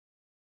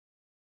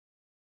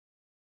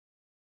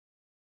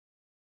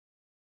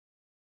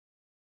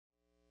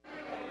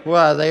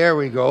Well, there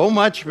we go.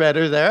 Much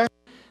better there.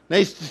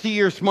 Nice to see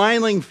your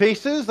smiling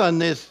faces on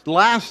this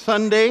last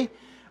Sunday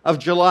of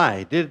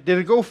July. Did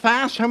it go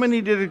fast? How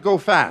many did it go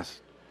fast?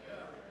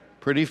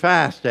 Pretty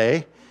fast,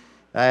 eh?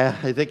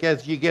 I think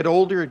as you get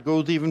older, it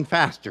goes even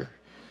faster.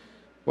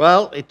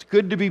 Well, it's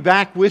good to be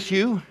back with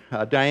you.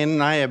 Diane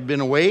and I have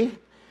been away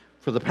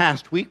for the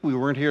past week. We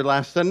weren't here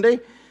last Sunday,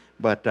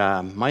 but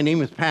my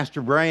name is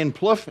Pastor Brian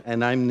Plouffe,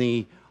 and I'm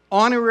the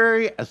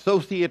honorary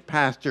associate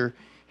pastor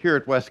here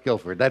at West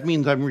Guilford. That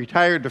means I'm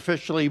retired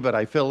officially, but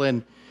I fill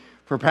in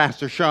for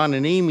Pastor Sean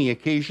and Amy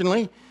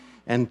occasionally,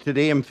 and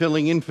today I'm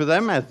filling in for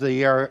them as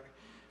they are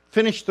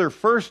finished their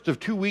first of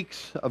 2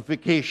 weeks of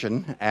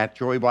vacation at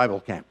Joy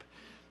Bible Camp.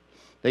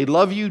 They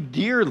love you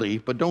dearly,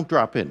 but don't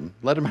drop in.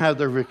 Let them have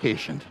their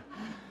vacation.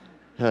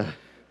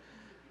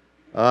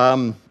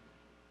 I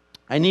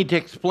need to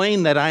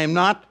explain that I am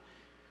not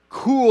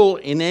cool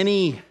in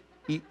any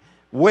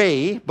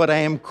way, but I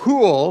am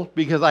cool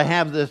because I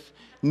have this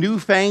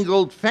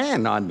newfangled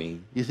fan on me.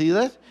 You see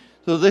this?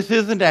 So this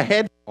isn't a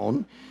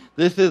headphone.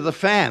 This is a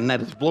fan that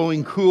is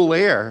blowing cool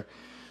air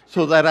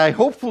so that I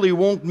hopefully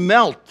won't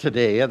melt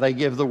today as I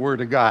give the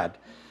Word of God.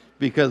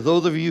 Because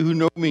those of you who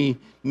know me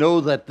know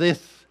that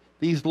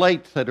these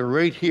lights that are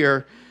right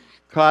here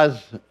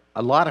cause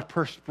a lot of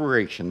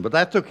perspiration. But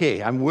that's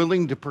okay. I'm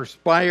willing to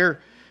perspire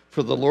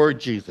for the Lord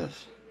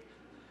Jesus.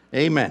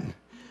 Amen.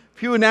 A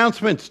few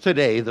announcements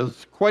today.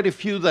 There's quite a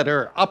few that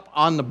are up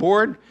on the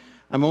board.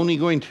 I'm only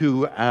going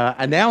to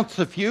announce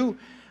a few.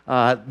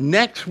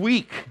 Next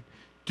week,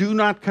 do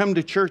not come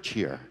to church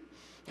here.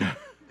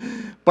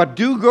 But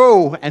do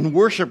go and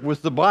worship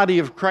with the body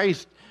of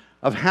Christ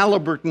of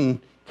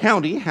Haliburton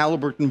County,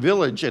 Haliburton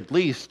Village at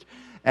least,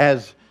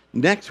 as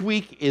next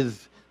week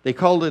is, they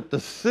called it the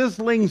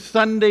Sizzling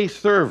Sunday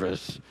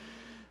Service.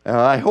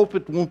 I hope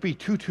it won't be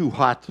too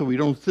hot so we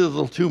don't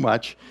sizzle too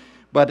much.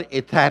 But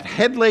it's at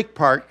Head Lake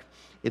Park.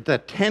 It's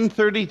at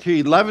 10:30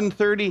 to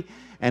 11:30.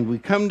 And we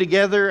come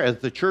together as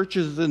the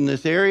churches in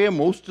this area,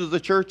 most of the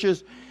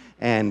churches,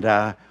 and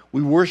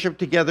we worship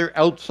together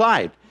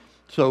outside.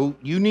 So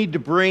you need to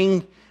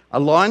bring a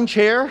lawn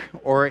chair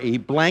or a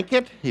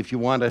blanket if you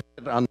want to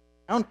sit on the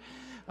ground.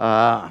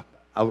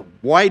 A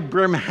wide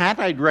brim hat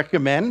I'd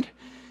recommend.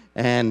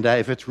 And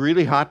if it's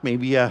really hot,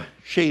 maybe a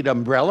shade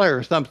umbrella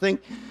or something.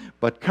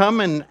 But come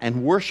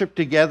and worship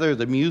together.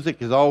 The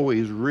music is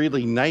always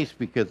really nice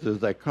because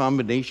there's a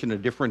combination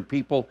of different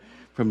people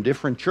from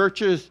different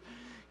churches.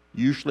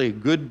 Usually a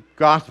good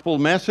gospel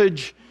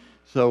message.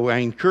 So I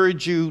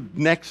encourage you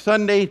next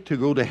Sunday to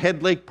go to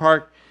Head Lake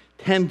Park,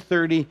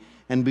 10:30,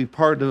 and be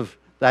part of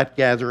that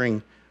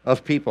gathering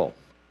of people.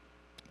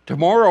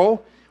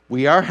 Tomorrow,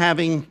 we are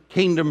having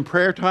Kingdom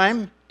Prayer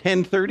Time,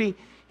 10:30,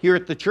 here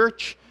at the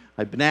church.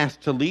 I've been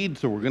asked to lead,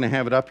 so we're going to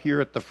have it up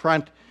here at the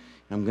front.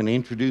 I'm going to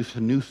introduce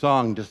a new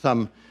song to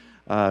some,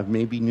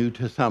 maybe new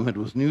to some. It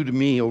was new to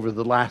me over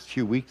the last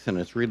few weeks, and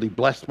it's really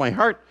blessed my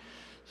heart.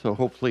 So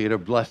hopefully it'll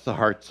bless the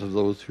hearts of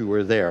those who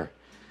are there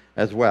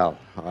as well.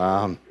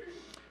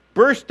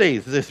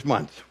 Birthdays this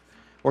month,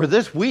 or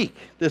this week,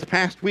 this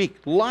past week.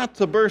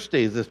 Lots of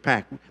birthdays this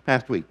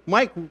past week.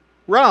 Mike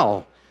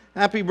Rowell,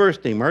 happy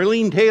birthday.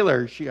 Marlene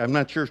Taylor, I'm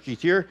not sure if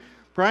she's here.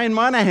 Brian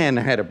Monahan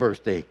had a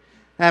birthday.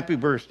 Happy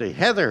birthday.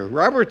 Heather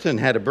Robertson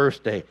had a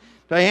birthday.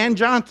 Diane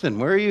Johnson,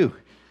 where are you?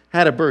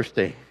 Had a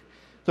birthday.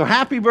 So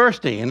happy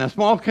birthday. In a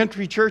small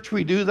country church,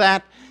 we do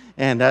that.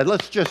 And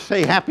let's just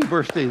say happy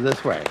birthday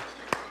this way.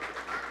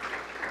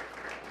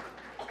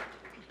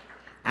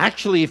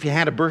 Actually, if you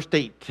had a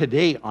birthday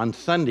today on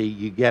Sunday,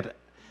 you get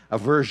a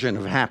version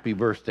of happy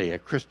birthday, a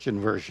Christian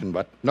version.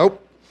 But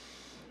nope.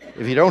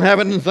 If you don't have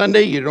it on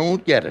Sunday, you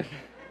don't get it.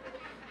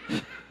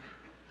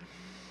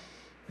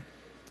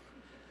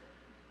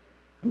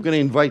 I'm going to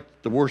invite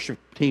the worship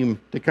team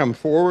to come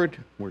forward.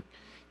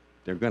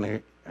 They're going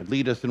to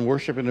lead us in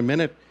worship in a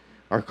minute.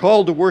 Our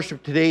call to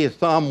worship today is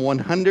Psalm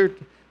 100,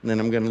 and then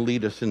I'm going to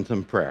lead us in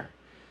some prayer.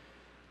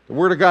 The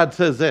Word of God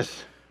says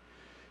this: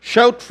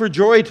 "Shout for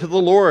joy to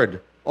the Lord,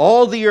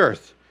 all the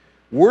earth.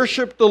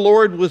 Worship the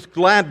Lord with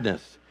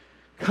gladness.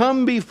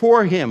 Come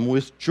before him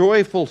with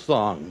joyful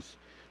songs.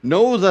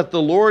 Know that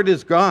the Lord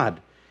is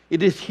God.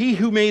 It is he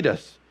who made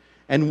us,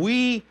 and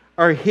we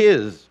are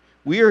his.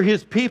 We are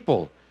his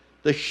people,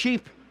 the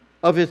sheep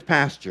of his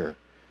pasture.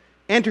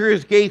 Enter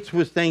his gates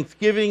with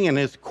thanksgiving and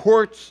his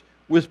courts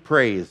with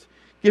praise.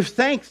 Give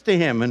thanks to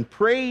him and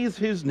praise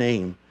his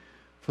name,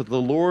 for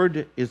the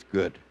Lord is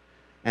good,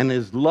 and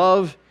his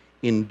love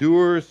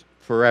endures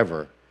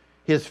forever.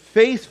 His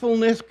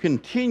faithfulness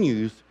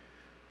continues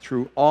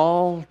through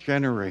all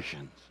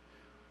generations."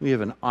 We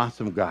have an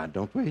awesome God,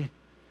 don't we?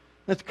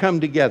 Let's come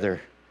together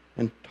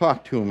and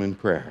talk to him in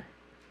prayer.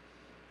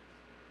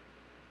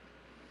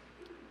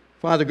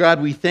 Father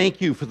God, we thank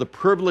you for the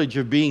privilege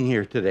of being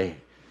here today.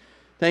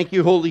 Thank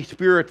you, Holy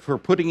Spirit, for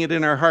putting it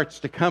in our hearts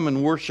to come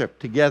and worship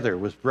together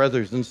with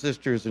brothers and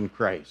sisters in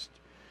Christ.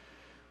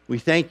 We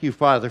thank you,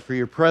 Father, for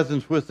your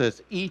presence with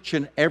us each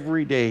and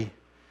every day.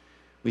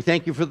 We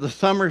thank you for the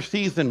summer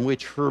season,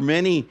 which for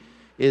many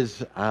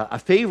is a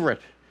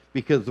favorite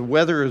because the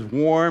weather is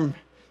warm,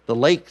 The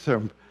lakes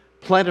are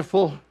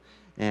plentiful,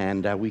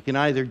 and we can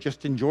either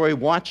just enjoy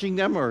watching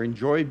them or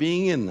enjoy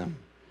being in them.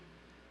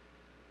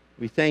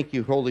 We thank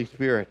you, Holy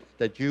Spirit,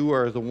 that you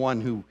are the one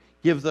who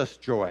gives us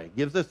joy,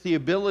 gives us the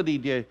ability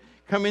to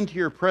come into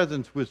your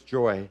presence with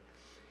joy.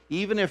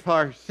 Even if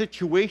our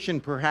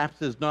situation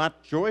perhaps is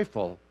not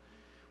joyful,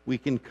 we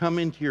can come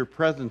into your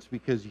presence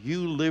because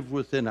you live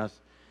within us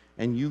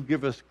and you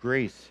give us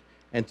grace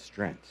and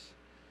strength.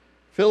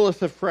 Fill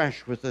us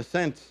afresh with a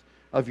sense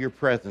of your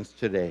presence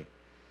today.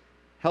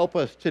 Help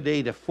us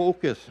today to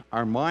focus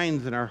our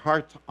minds and our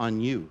hearts on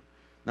you,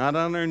 not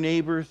on our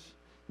neighbors,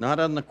 not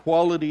on the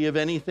quality of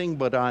anything,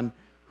 but on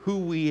who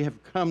we have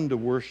come to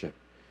worship,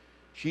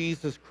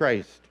 Jesus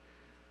Christ,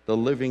 the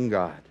living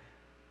God.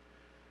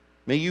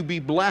 May you be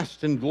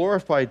blessed and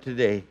glorified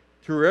today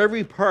through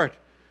every part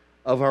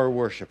of our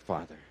worship,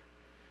 Father.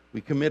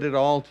 We commit it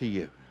all to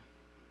you.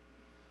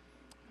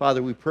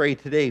 Father, we pray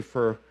today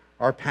for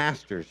our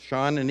pastors,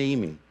 Sean and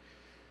Amy.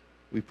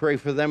 We pray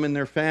for them and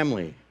their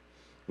family.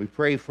 We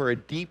pray for a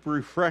deep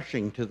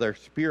refreshing to their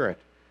spirit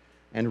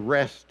and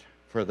rest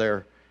for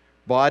their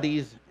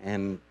bodies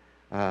and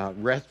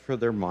rest for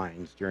their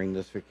minds during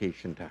this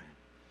vacation time.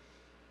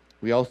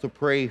 We also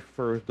pray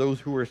for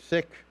those who are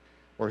sick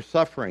or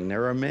suffering.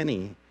 There are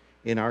many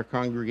in our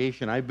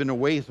congregation. I've been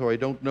away, so I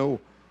don't know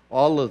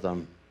all of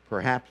them,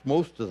 perhaps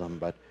most of them,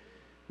 but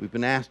we've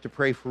been asked to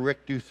pray for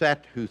Rick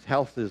Doucette, whose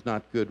health is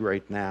not good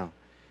right now,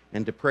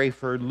 and to pray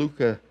for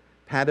Luca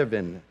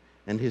Padavin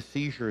and his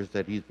seizures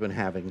that he's been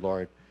having,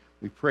 Lord.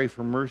 We pray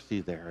for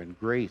mercy there and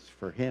grace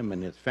for him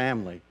and his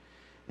family,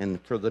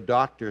 and for the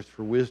doctors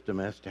for wisdom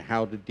as to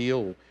how to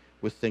deal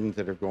with things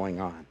that are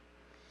going on.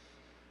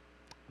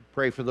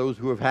 Pray for those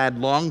who have had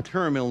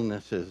long-term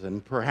illnesses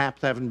and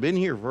perhaps haven't been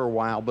here for a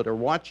while but are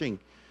watching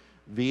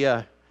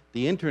via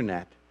the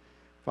internet.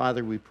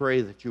 Father, we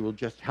pray that you will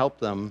just help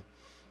them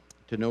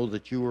to know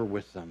that you are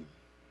with them.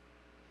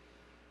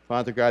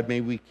 Father God, may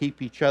we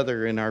keep each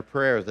other in our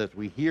prayers as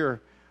we hear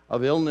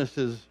of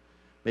illnesses.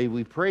 May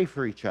we pray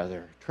for each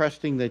other,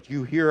 trusting that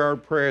you hear our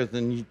prayers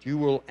and you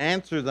will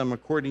answer them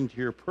according to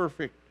your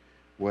perfect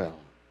will.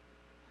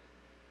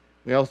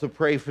 We also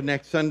pray for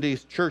next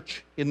Sunday's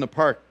church in the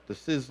park, the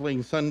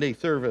sizzling Sunday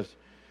service.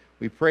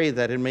 We pray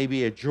that it may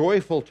be a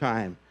joyful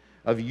time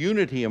of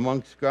unity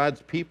amongst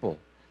God's people,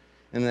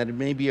 and that it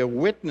may be a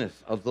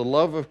witness of the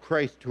love of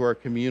Christ to our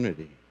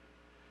community.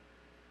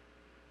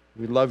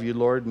 We love you,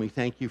 Lord, and we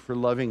thank you for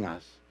loving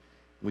us.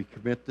 We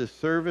commit this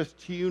service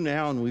to you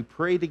now, and we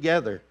pray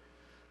together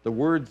the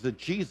words that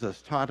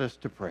Jesus taught us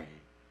to pray.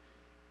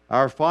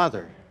 Our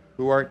Father,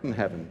 who art in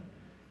heaven,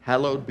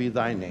 hallowed be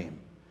thy name.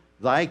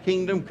 Thy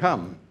kingdom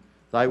come,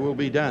 thy will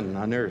be done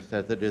on earth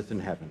as it is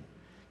in heaven.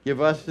 Give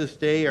us this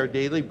day our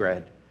daily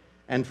bread,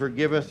 and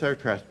forgive us our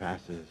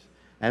trespasses,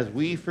 as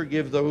we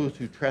forgive those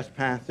who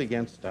trespass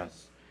against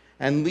us.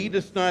 And lead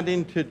us not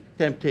into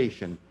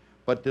temptation,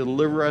 but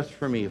deliver us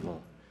from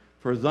evil.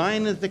 For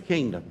thine is the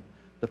kingdom,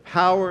 the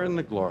power, and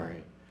the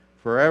glory,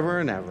 forever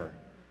and ever.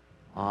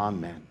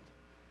 Amen.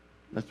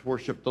 Let's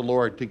worship the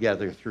Lord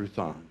together through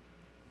song.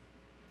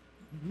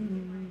 Good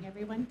morning,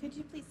 everyone. Could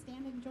you please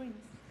stand and join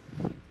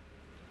us?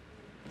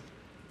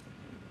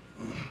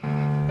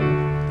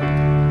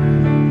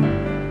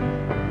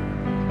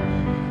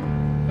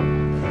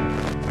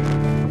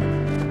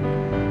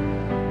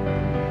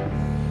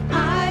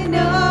 I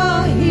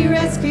know he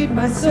rescued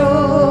my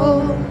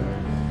soul.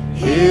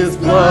 His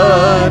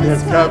blood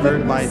has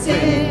covered my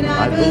sin.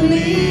 I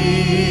believe.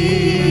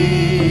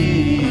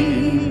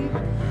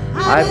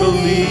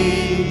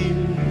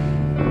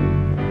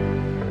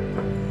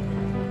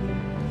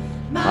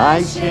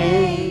 My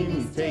shame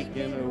is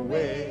taken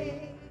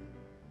away.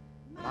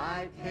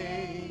 My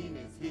pain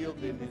is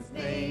healed in his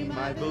name.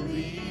 I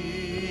believe.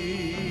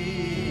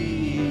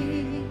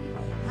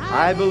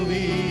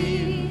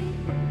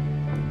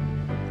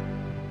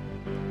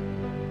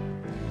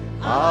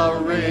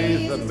 I'll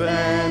raise the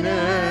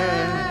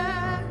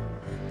banner,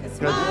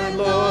 'cause my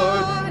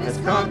Lord has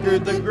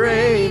conquered the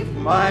grave.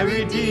 My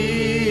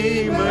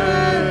Redeemer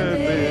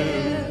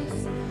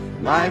lives.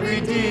 My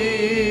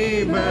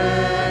Redeemer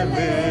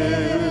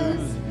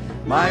lives.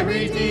 My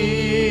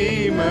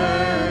Redeemer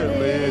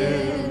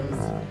lives.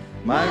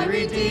 My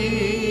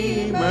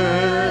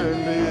Redeemer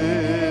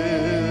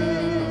lives.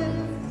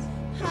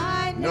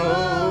 I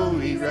know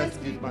he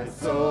rescued my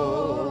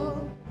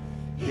soul.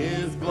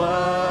 His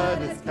blood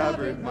has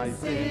covered my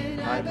sin.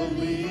 I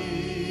believe.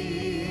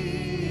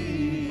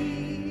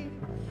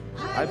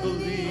 I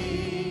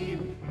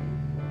believe.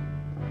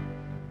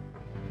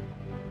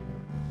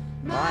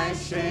 My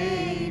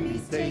shame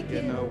is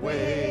taken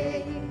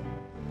away.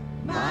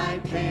 My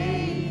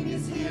pain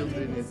is healed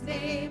in his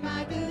name.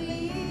 I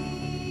believe.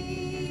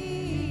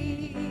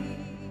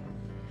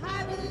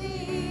 I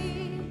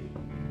believe.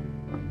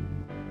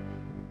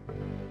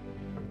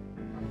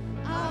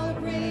 I'll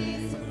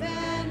raise a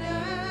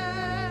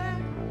banner,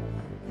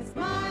 'cause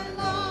my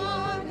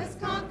Lord has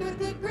conquered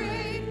the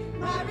grave.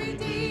 My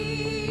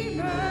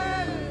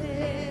Redeemer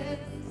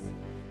lives.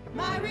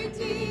 My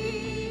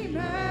Redeemer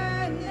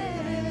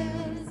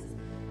lives.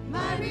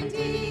 My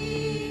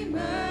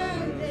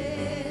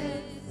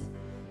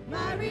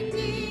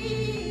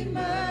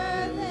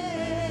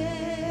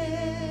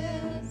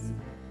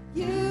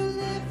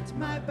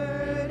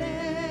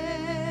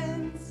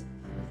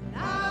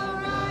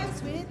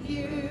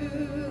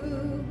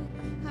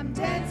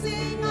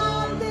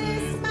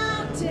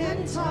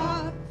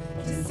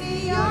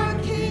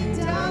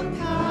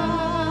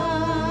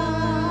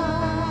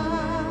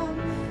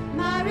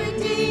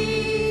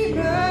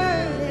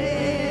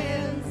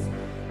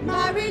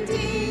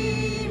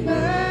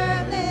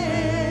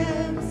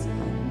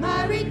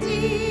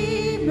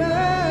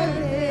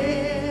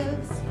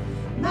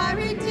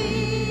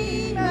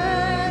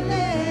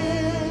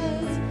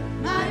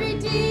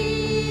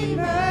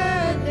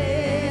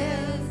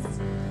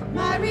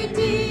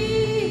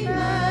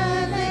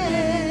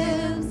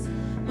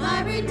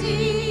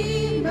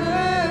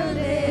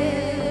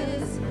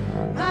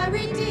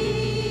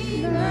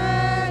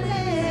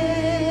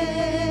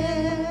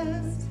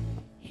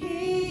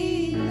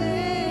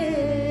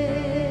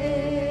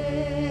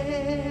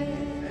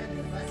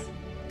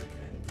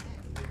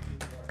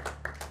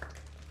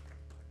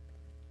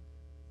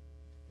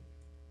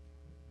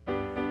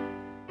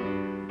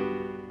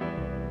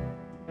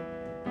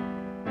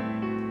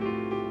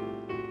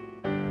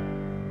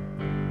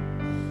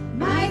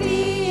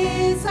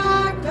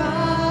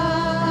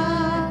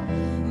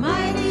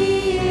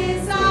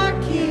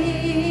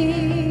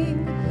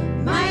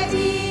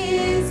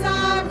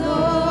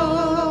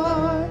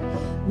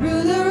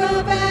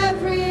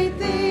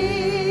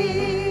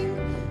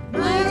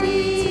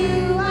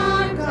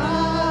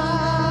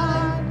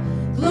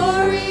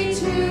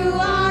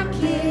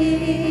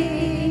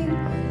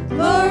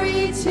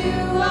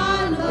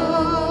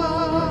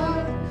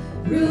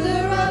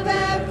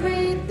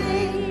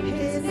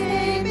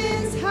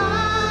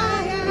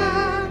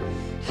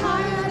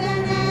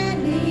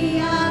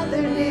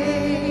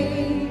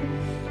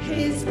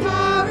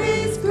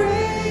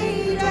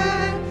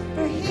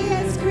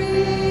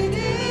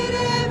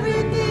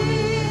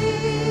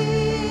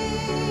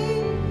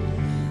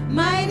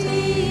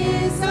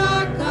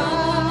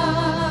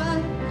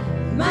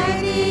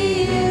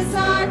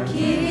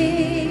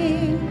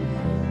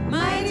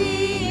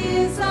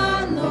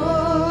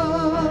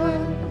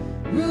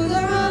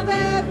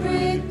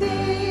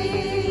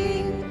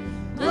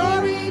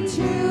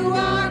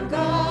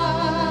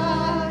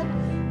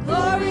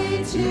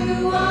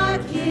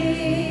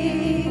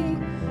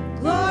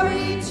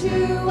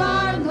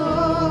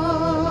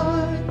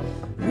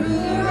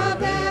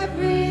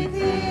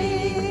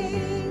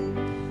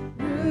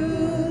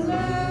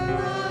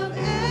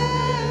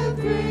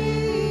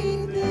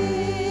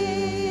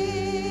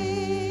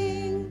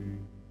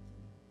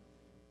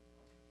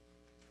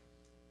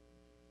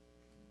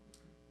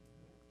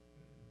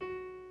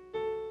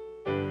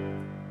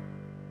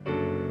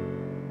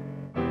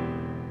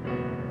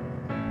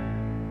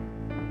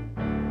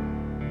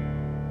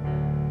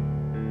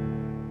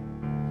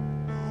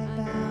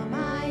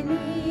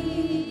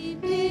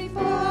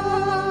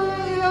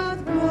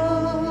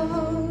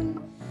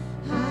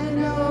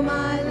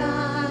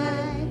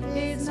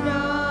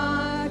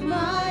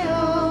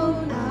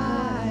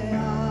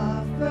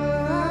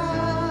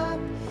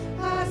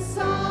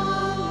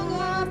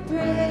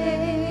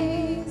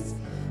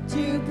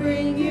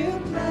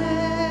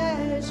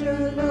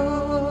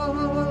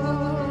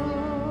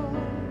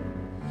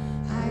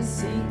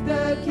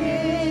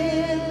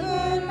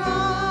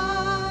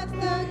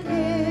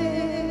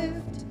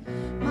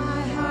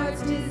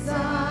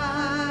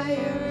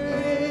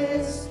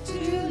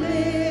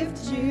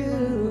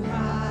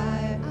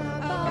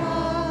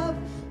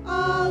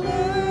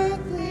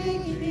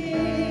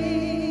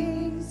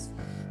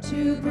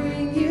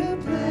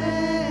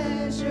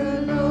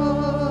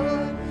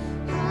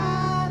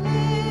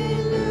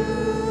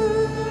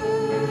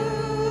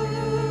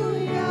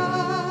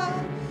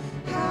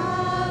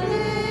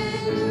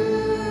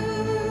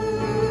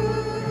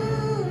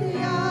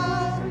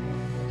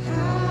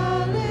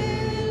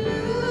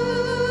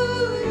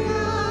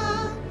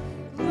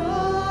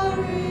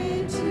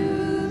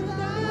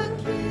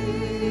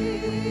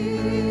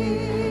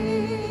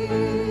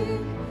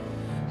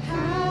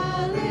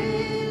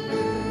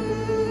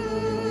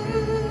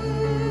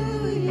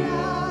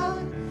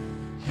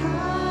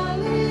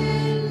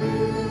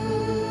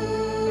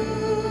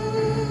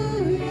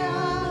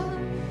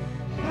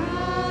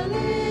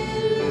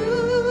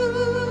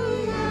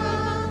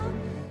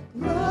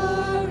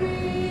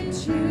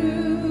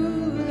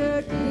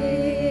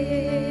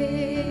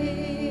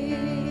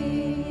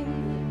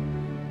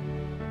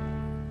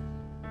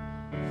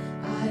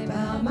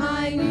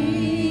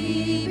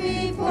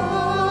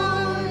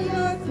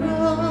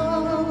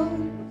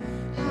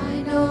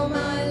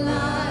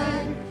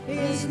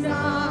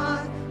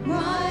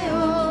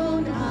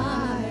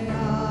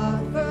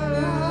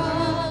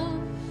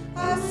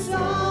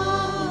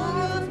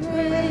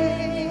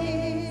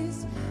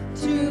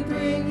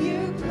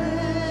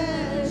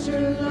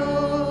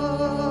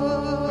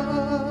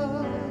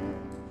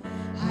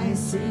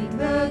Seek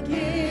the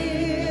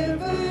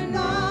giver,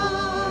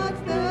 not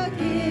the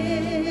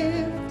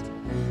gift.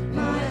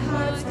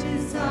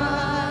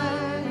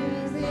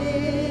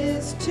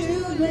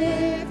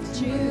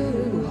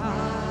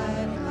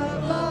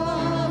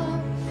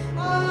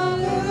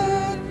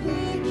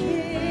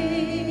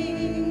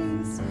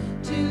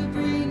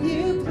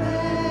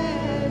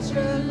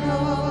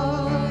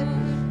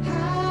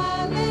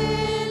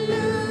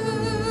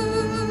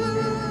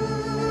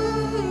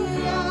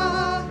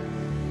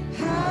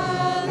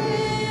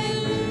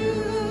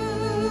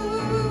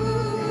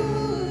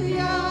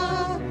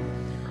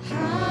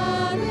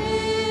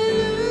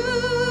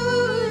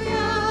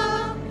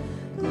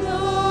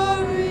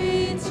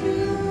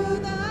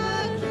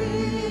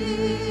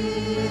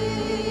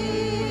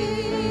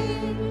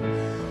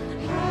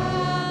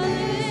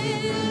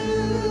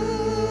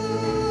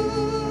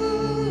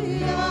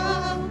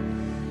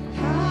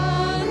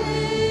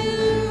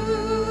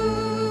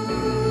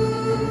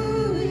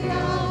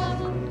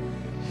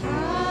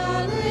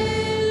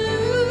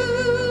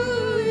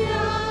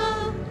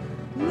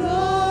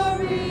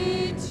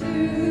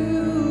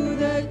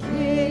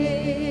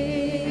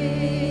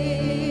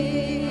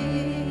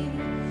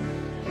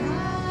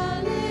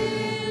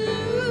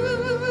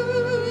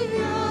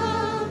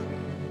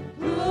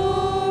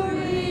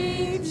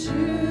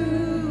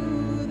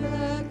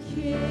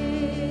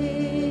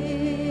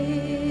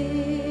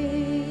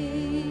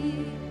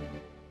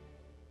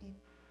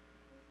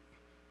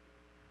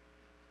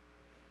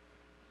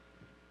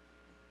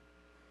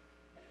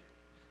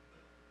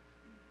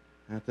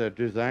 That's our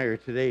desire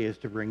today, is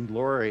to bring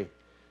glory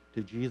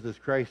to Jesus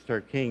Christ,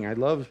 our King. I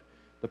love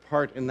the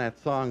part in that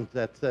song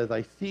that says,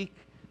 I seek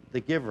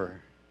the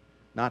giver,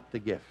 not the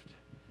gift.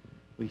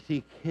 We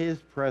seek his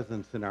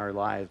presence in our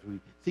lives. We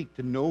seek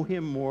to know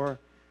him more,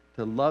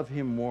 to love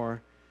him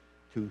more,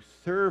 to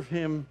serve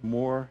him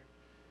more.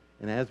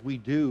 And as we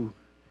do,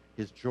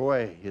 his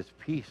joy, his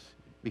peace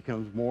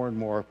becomes more and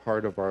more a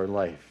part of our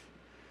life.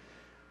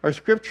 Our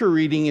scripture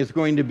reading is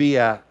going to be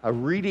a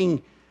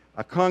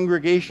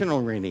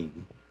congregational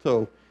reading.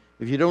 So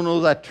if you don't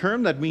know that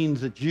term, that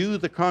means that you,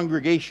 the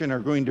congregation, are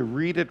going to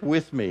read it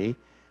with me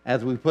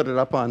as we put it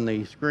up on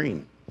the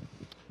screen.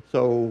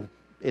 So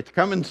it's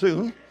coming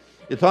soon.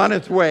 It's on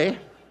its way.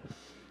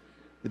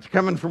 It's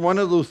coming from one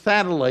of those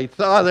satellites.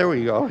 Oh, there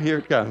we go. Here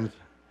it comes.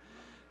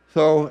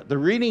 So the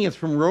reading is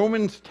from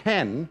Romans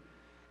 10,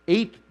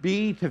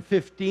 8b to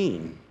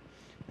 15.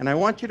 And I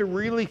want you to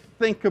really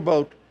think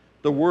about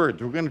the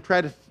words. We're going to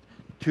try to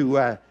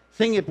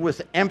sing it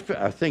with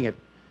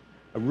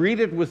read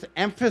it with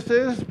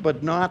emphasis,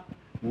 but not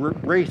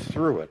race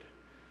through it.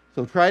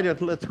 So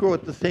let's go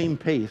at the same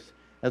pace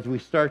as we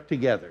start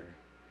together.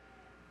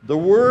 The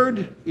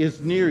word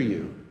is near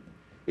you.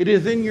 It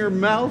is in your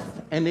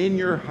mouth and in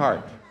your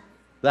heart.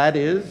 That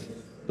is,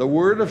 the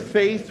word of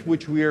faith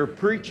which we are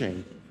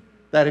preaching,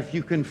 that if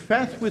you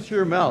confess with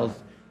your mouth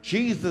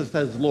Jesus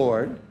as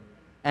Lord,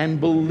 and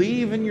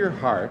believe in your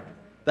heart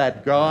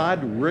that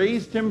God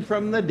raised him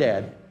from the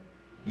dead,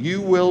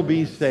 you will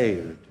be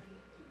saved.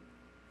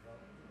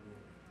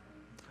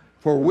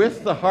 For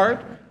with the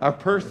heart a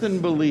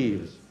person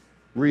believes,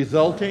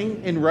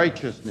 resulting in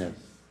righteousness,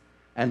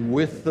 and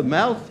with the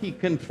mouth he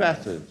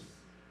confesses,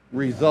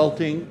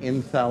 resulting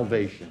in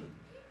salvation.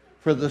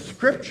 For the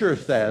scripture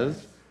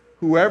says,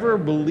 whoever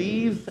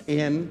believes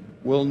in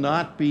will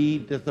not be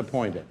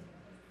disappointed.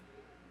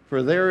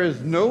 For there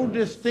is no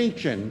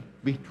distinction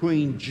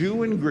between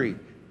Jew and Greek,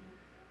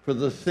 for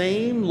the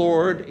same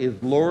Lord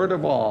is Lord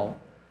of all,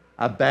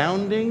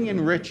 abounding in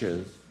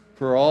riches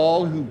for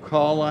all who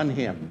call on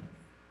him.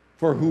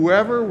 For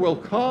whoever will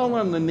call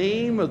on the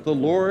name of the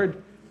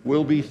Lord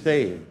will be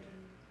saved.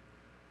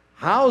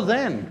 How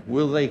then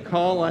will they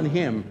call on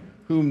him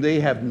whom they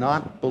have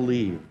not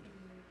believed?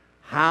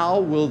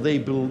 How will they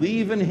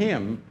believe in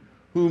him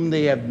whom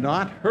they have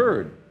not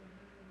heard?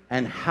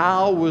 And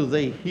how will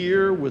they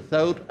hear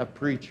without a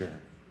preacher?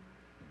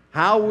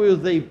 How will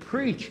they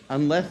preach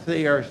unless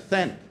they are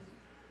sent?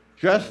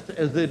 Just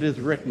as it is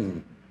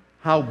written,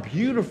 how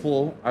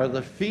beautiful are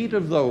the feet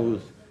of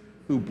those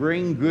who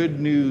bring good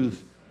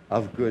news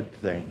of good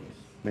things.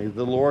 May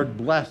the Lord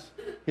bless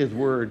his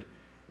word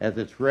as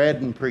it's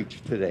read and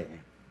preached today.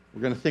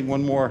 We're going to sing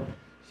one more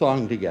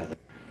song together.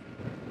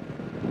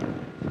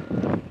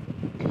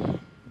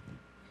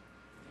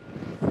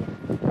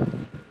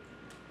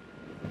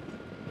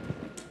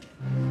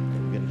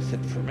 I'm going to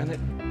sit for a minute.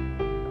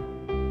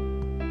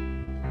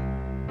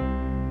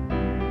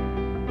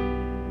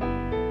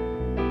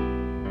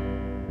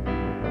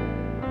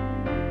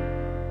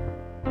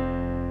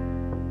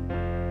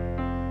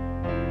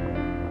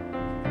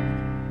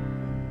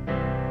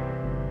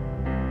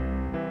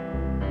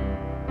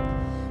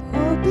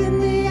 Open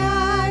the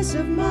eyes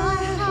of my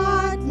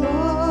heart,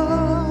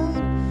 Lord.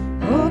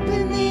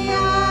 Open the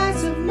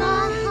eyes of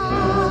my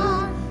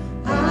heart.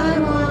 I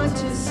want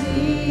to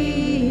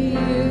see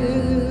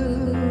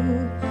you.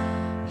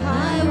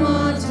 I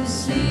want to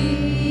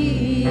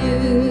see you.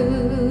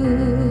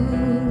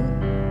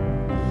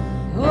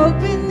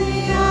 Open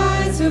the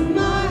eyes of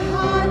my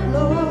heart,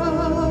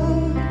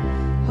 Lord.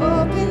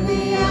 Open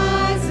the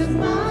eyes of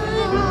my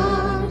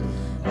heart.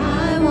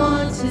 I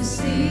want to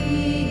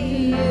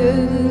see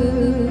you.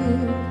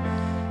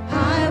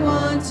 I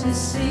want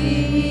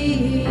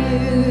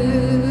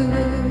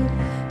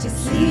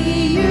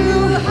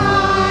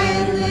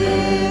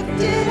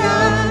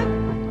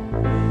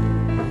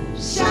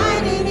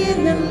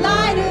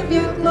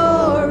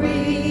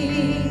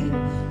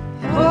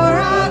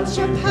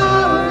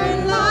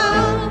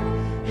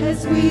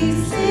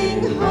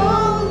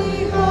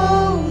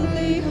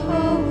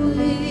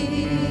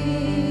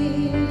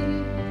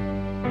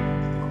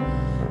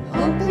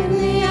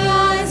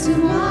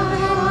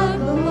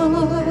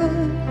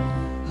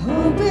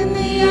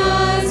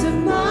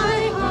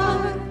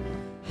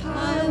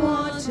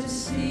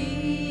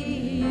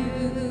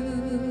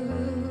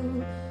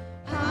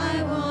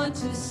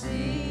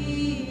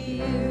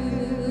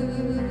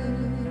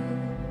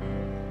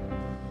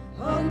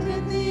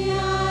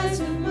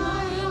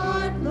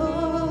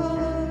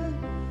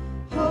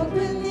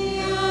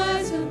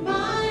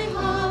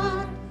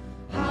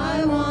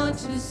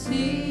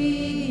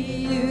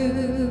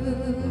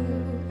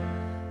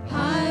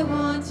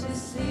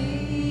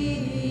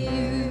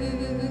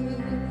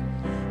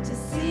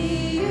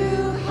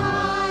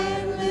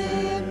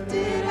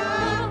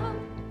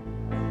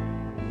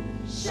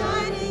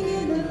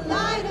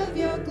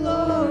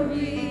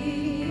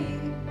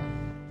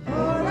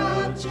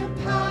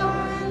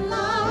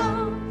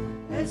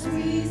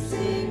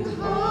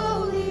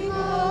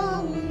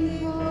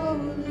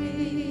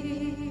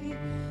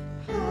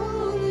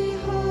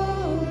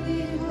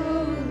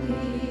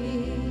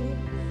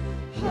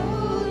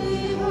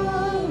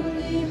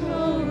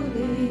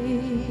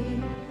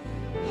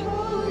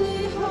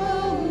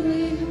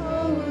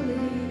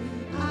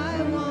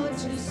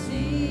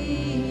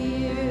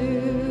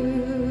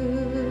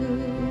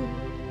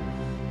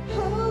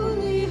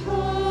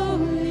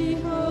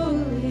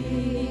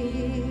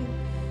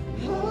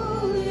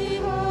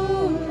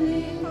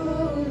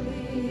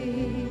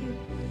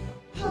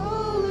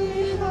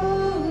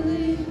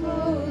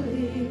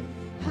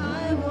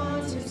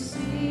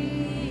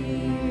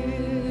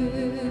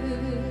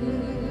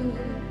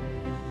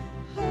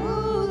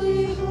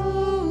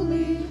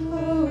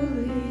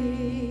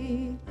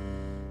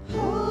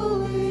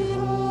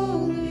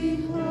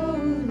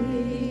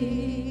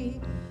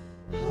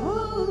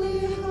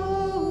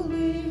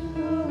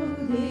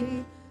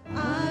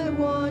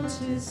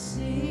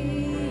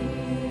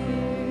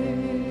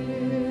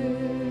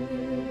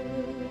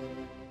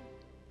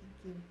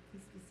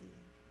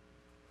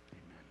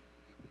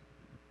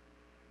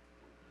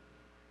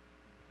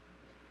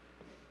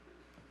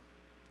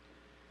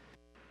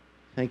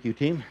Thank you,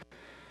 team.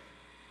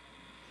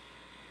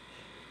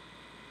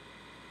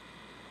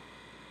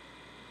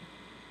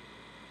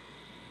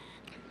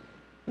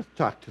 Let's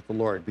talk to the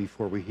Lord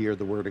before we hear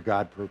the Word of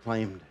God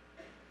proclaimed.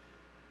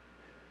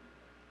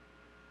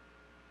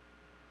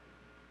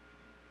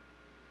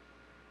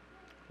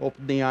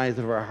 Open the eyes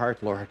of our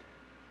heart, Lord.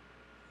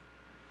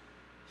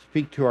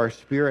 Speak to our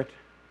spirit,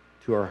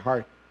 to our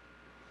heart,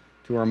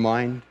 to our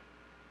mind.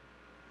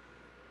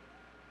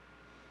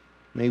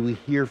 May we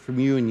hear from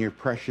you in your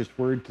precious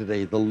word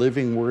today, the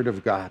living word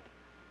of God.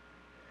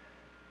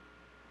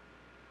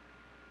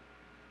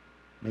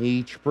 May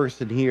each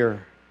person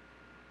here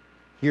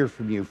hear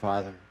from you,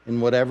 Father, in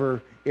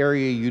whatever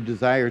area you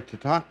desire to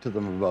talk to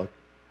them about.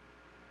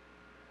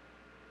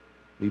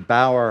 We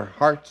bow our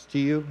hearts to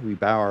you. We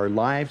bow our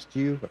lives to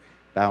you.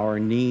 Bow our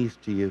knees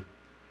to you.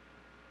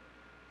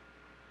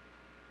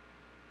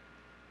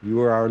 You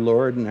are our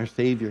Lord and our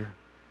Savior,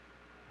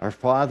 our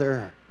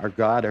Father, our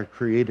God, our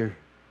Creator.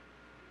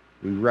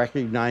 We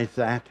recognize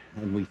that,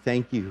 and we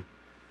thank you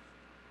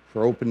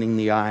for opening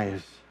the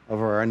eyes of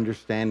our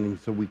understanding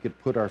so we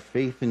could put our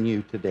faith in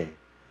you today.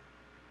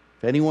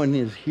 If anyone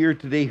is here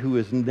today who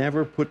has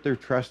never put their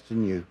trust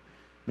in you,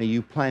 may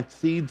you plant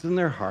seeds in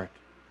their heart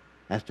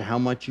as to how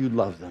much you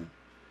love them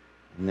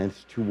and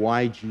as to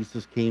why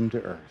Jesus came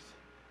to earth.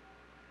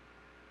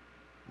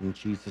 In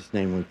Jesus'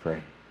 name we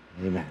pray.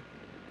 Amen.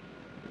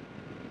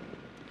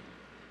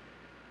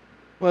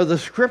 Well, the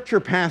scripture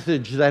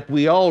passage that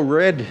we all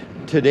read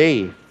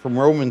today from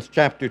Romans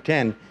chapter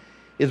 10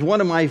 is one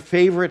of my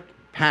favorite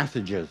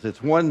passages.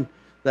 It's one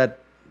that,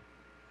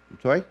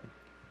 sorry?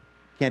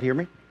 Can't hear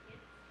me?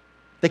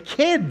 The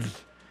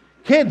kids.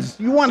 Kids,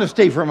 you want to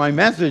stay for my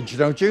message,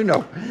 don't you?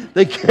 No.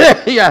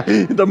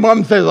 The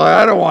mom says,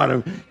 I don't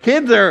want them.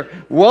 Kids are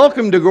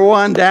welcome to go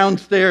on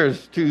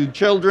downstairs to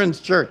children's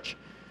church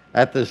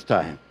at this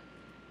time.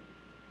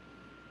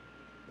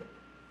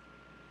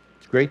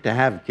 It's great to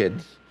have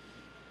kids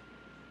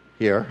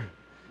here.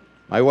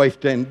 My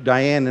wife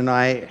Diane and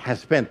I have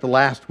spent the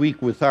last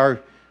week with our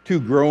two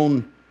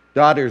grown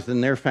daughters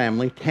and their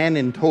family, 10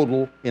 in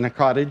total, in a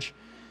cottage,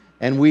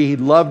 and we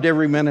loved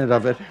every minute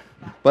of it.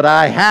 But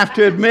I have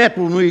to admit,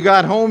 when we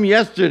got home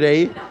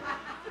yesterday,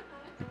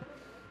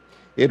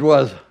 it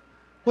was,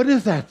 what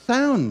is that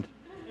sound?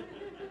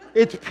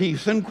 It's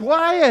peace and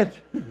quiet.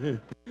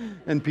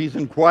 And peace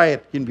and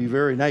quiet can be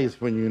very nice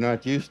when you're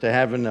not used to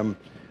having them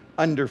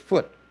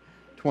underfoot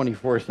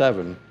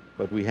 24/7,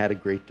 but we had a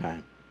great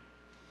time.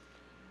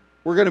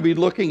 We're going to be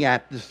looking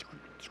at this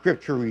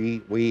scripture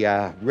we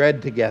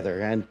read together,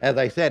 and as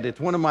I said, it's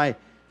one of my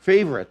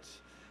favorites.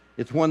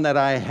 It's one that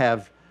I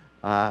have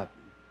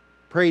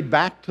prayed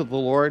back to the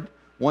Lord,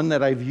 one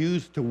that I've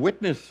used to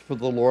witness for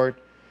the Lord.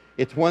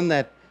 It's one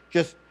that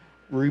just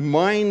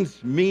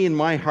reminds me in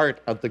my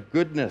heart of the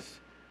goodness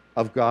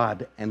of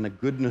God and the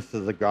goodness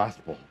of the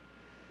gospel.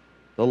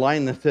 The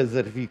line that says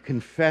that if you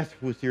confess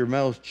with your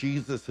mouth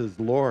Jesus is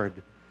Lord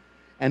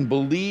and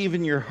believe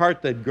in your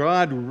heart that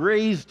God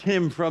raised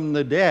him from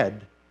the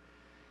dead,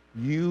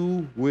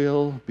 you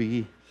will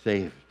be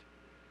saved.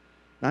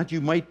 Not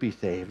you might be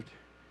saved.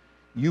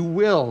 You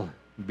will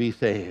be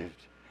saved.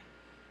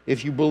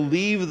 If you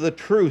believe the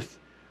truth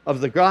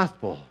of the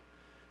gospel,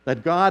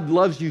 that God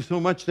loves you so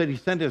much that he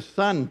sent his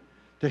son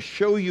to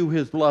show you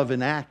his love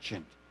in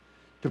action,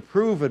 to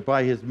prove it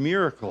by his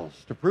miracles,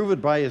 to prove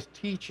it by his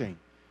teaching,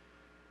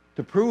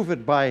 to prove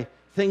it by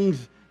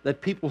things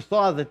that people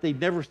saw that they'd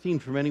never seen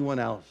from anyone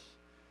else.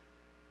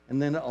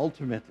 And then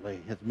ultimately,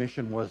 his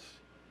mission was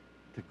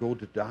to go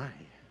to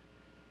die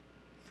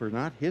for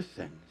not his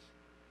sins,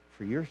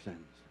 for your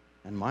sins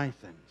and my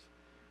sins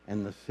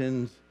and the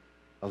sins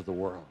of the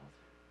world.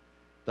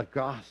 The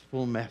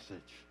gospel message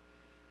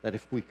that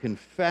if we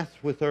confess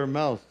with our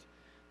mouths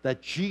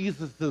that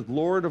Jesus is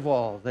Lord of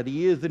all, that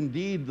he is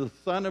indeed the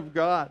Son of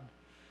God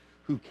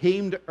who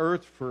came to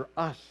earth for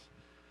us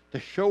to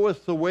show us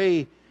the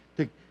way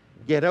to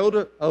get out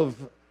of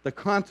the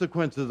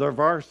consequences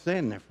of our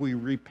sin. If we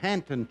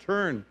repent and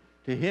turn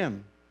to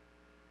him,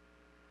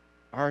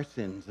 our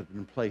sins have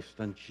been placed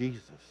on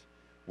Jesus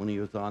when he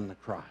was on the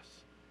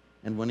cross.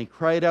 And when he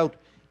cried out,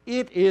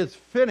 "It is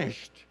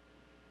finished,"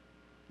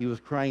 he was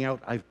crying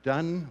out, I've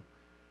done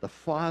the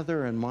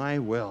Father and my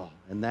will,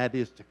 and that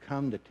is to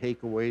come to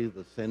take away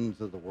the sins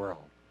of the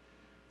world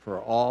for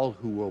all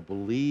who will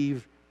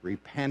believe,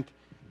 repent,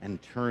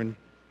 and turn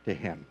to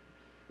him.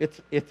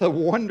 It's a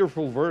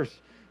wonderful verse,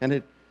 and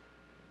it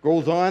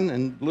goes on,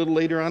 and a little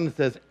later on it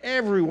says,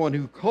 everyone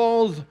who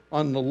calls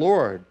on the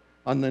Lord,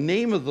 on the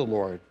name of the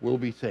Lord, will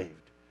be saved.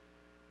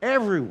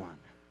 Everyone.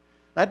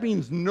 That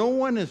means no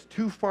one is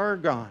too far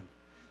gone.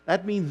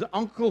 That means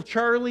Uncle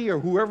Charlie, or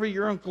whoever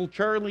your Uncle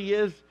Charlie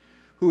is,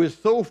 who is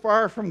so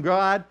far from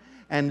God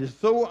and is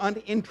so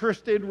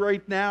uninterested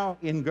right now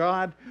in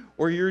God,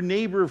 or your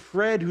neighbor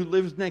Fred who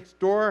lives next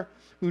door,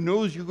 who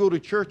knows you go to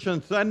church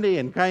on Sunday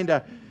and kind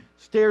of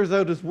stares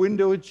out his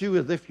window at you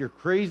as if you're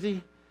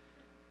crazy.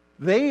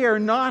 They are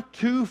not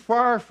too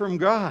far from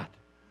God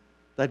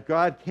that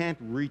God can't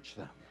reach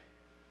them.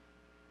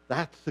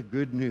 That's the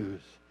good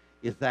news.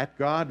 is that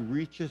God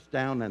reaches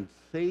down and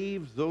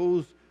saves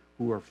those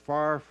who are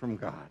far from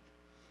God.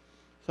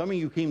 Some of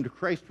you came to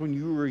Christ when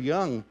you were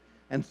young,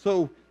 and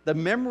so the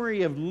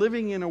memory of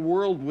living in a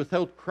world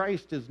without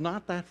Christ is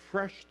not that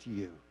fresh to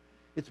you.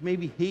 It's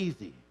maybe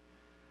hazy.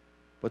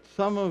 But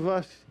some of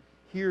us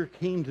here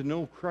came to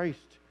know Christ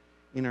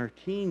in our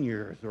teen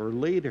years or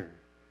later.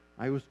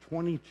 I was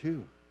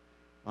 22,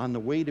 on the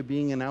way to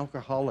being an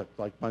alcoholic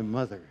like my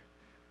mother,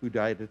 who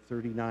died at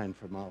 39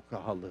 from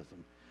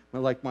alcoholism.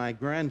 Like my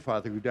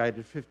grandfather, who died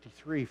at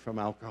 53 from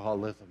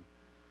alcoholism.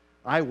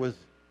 I was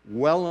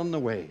well on the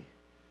way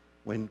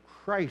when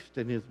Christ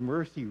in his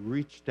mercy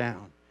reached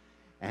down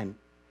and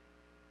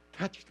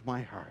touched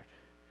my heart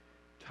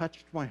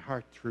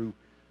through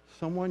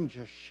someone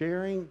just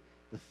sharing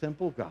the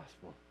simple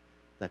gospel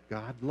that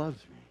God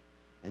loves me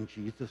and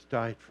Jesus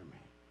died for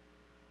me.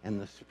 And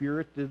the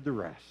Spirit did the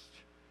rest.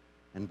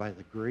 And by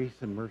the grace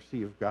and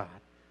mercy of God,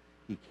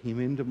 he came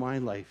into my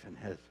life and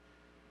has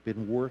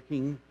been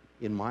working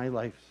in my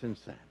life since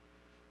then.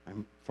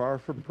 I'm far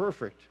from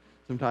perfect.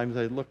 Sometimes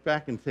I look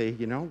back and say,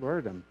 you know,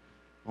 Lord, I'm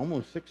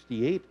almost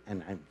 68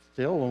 and I'm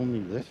still only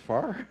this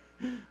far.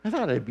 I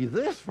thought I'd be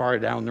this far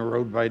down the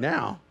road by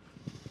now.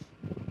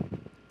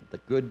 The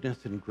goodness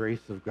and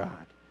grace of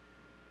God.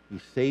 He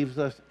saves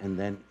us, and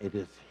then it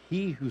is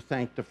he who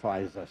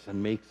sanctifies us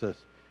and makes us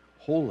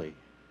holy,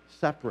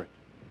 separate,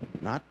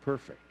 not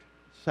perfect,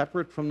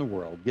 separate from the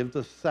world, gives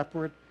us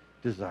separate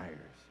desires.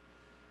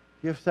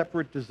 You have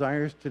separate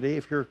desires today.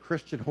 If you're a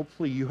Christian,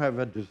 hopefully you have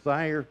a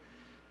desire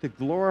to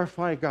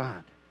glorify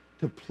God,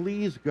 to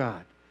please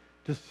God,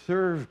 to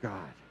serve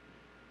God.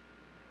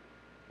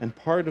 And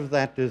part of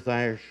that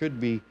desire should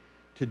be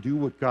to do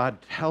what God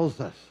tells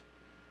us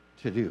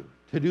to do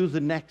the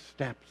next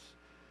steps.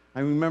 I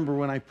remember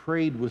when I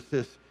prayed with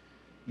this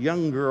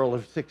young girl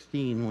of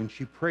 16, when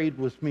she prayed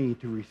with me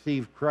to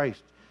receive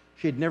Christ.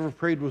 She had never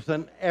prayed with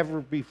them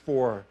ever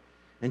before.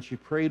 And she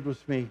prayed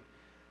with me,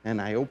 and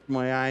I opened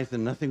my eyes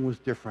and nothing was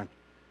different.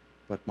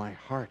 But my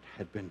heart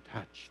had been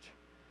touched.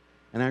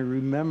 And I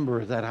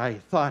remember that I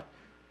thought,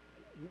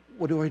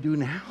 what do I do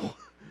now?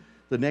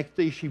 The next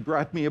day she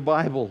brought me a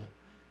Bible.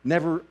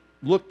 Never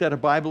looked at a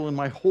Bible in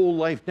my whole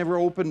life, never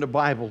opened a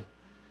Bible.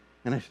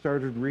 And I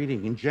started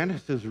reading. And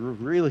Genesis is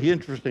really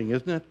interesting,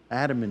 isn't it?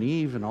 Adam and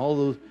Eve and all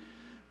those.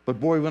 But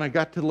boy, when I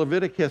got to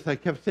Leviticus, I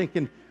kept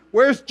thinking,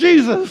 where's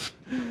Jesus?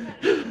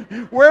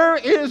 Where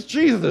is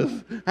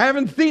Jesus? I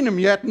haven't seen him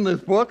yet in this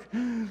book.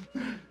 And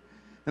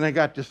I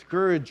got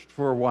discouraged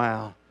for a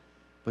while.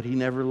 But he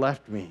never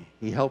left me.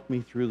 He helped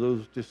me through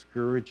those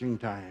discouraging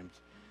times.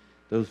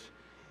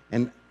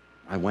 And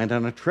I went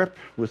on a trip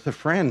with a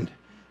friend.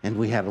 And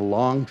we had a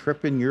long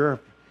trip in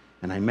Europe.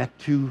 And I met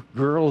two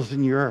girls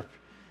in Europe.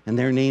 And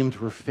their names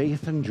were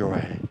Faith and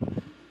Joy.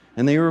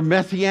 And they were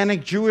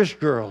Messianic Jewish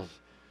girls.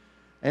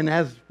 And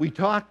as we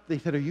talked, they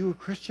said, are you a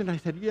Christian? I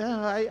said, yeah,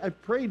 I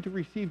prayed to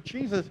receive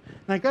Jesus.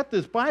 And I got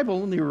this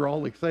Bible, and they were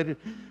all excited.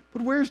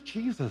 But where's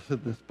Jesus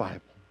in this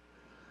Bible?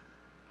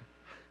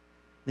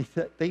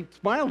 They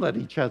smiled at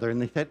each other, and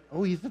they said,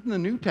 oh, he's in the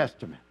New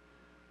Testament.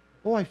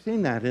 Oh, I've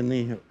seen that in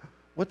the...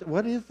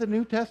 What is the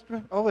New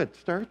Testament? Oh, it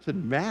starts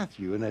in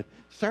Matthew, and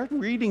start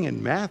reading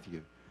in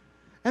Matthew.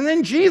 And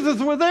then Jesus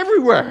was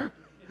everywhere.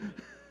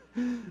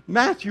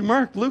 Matthew,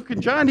 Mark, Luke,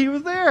 and John, he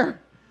was there.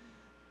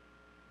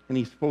 And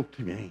he spoke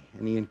to me,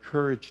 and he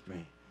encouraged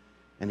me,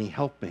 and he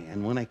helped me.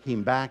 And when I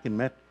came back and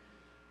met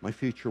my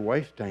future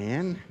wife,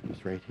 Diane,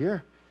 who's right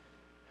here,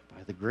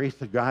 by the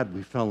grace of God,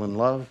 we fell in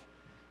love,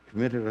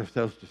 committed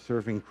ourselves to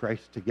serving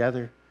Christ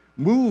together,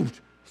 moved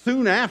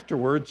soon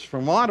afterwards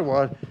from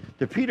Ottawa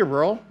to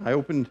Peterborough. I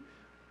opened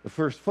the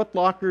first Foot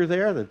Locker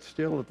there that's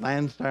still at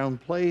Lansdowne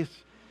Place.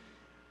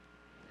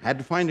 Had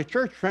to find a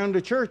church, found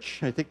a church.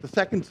 I think the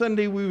second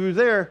Sunday we were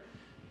there,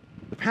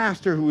 the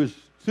pastor, who was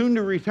soon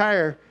to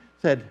retire,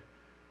 said,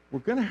 we're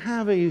going to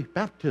have a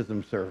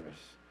baptism service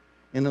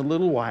in a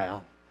little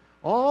while.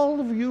 All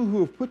of you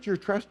who have put your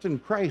trust in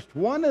Christ,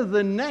 one of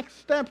the next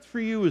steps for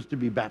you is to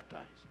be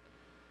baptized.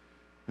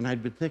 And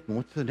I'd been thinking,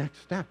 what's the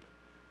next step?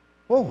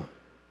 Oh,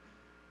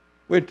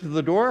 went to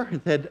the door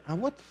and said,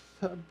 what's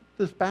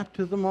this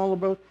baptism all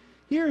about?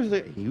 He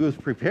was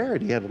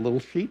prepared. He had a little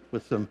sheet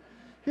with some,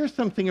 here's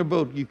something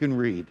about you can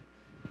read.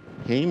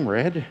 Came,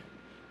 read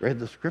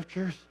the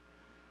scriptures.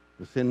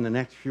 Within the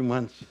next few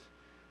months,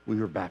 we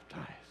were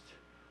baptized.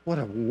 What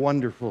a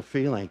wonderful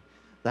feeling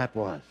that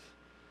was.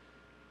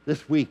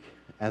 This week,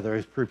 as I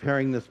was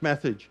preparing this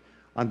message,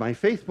 on my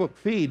Facebook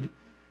feed,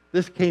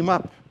 this came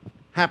up.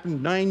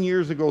 Happened 9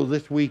 years ago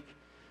this week.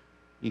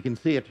 You can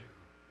see it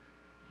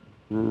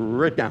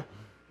right now.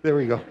 There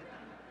we go.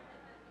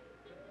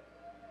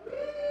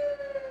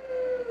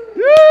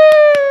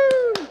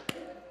 Woo!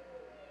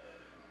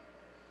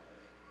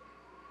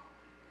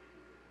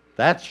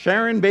 That's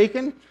Sharon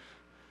Bacon,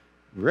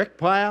 Rick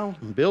Pyle,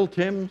 and Bill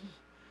Timms.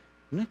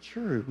 I'm not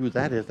sure who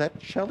that is. That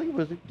Shelley?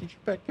 Did you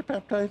get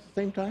baptized at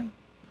the same time?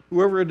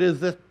 Whoever it is,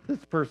 this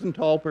person,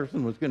 tall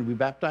person, was going to be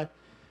baptized.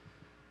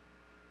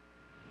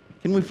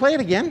 Can we play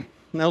it again?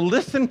 Now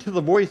listen to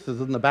the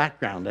voices in the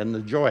background and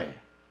the joy.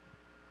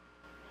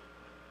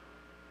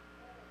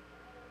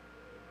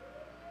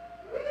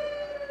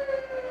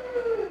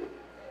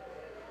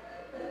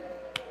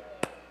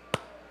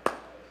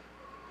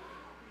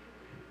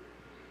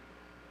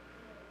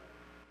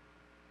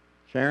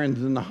 Sharon's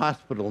in the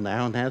hospital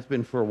now and has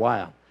been for a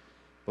while.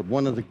 But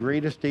one of the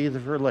greatest days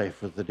of her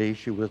life was the day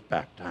she was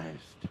baptized.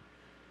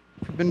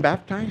 Have you been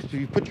baptized? Have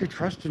you put your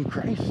trust in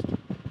Christ?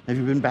 Have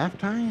you been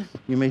baptized?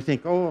 You may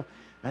think, oh,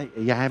 I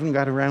haven't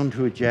got around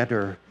to it yet,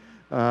 or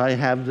I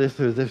have this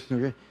or this.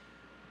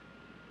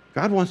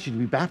 God wants you to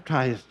be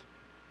baptized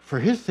for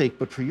his sake,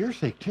 but for your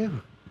sake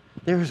too.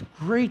 There's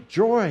great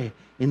joy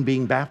in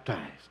being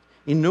baptized,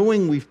 in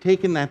knowing we've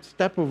taken that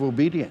step of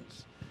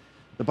obedience.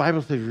 The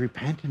Bible says,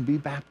 repent and be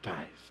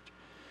baptized.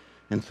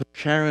 And so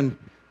Sharon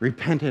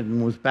repented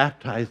and was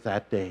baptized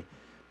that day.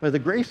 By the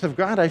grace of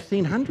God, I've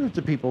seen hundreds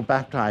of people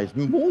baptized,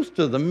 most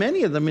of them,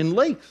 many of them in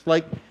lakes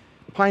like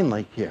Pine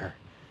Lake here.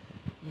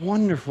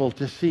 Wonderful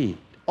to see.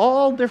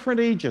 All different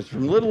ages,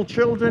 from little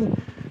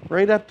children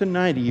right up to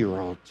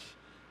 90-year-olds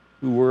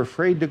who were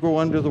afraid to go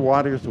under the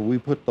water, so we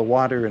put the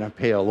water in a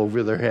pail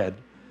over their head.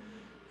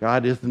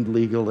 God isn't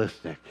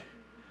legalistic.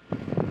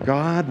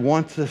 God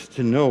wants us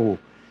to know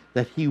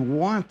that he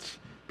wants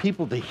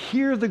people to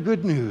hear the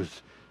good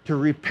news, to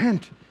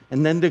repent,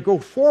 and then to go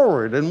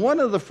forward. And one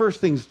of the first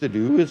things to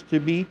do is to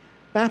be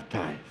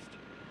baptized.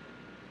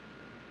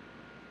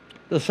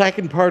 The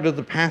second part of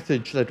the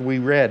passage that we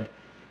read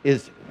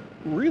is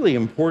really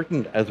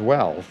important as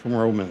well from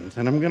Romans,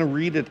 and I'm going to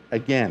read it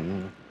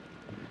again.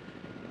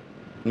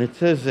 And it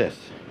says this: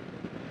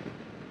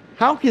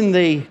 how can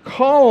they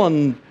call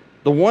on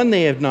the one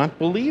they have not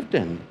believed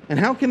in? And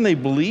how can they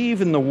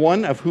believe in the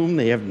one of whom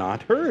they have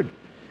not heard?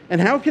 And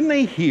how can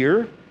they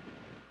hear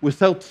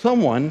without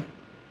someone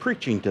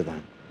preaching to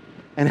them?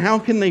 And how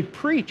can they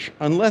preach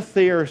unless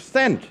they are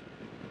sent?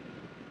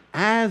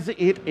 As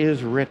it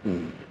is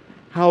written,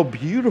 how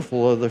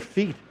beautiful are the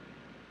feet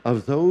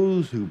of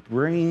those who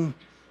bring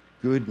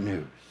good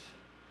news.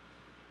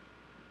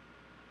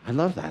 I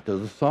love that.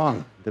 There's a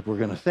song that we're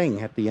going to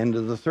sing at the end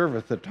of the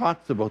service that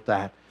talks about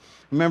that.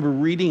 I remember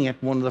reading it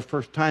one of the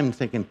first times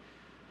thinking,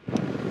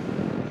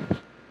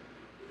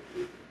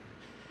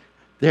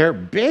 they're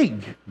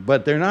big,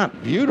 but they're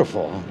not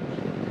beautiful.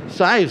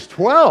 Size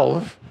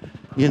 12,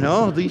 you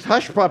know, these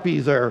hush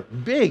puppies are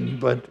big,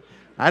 but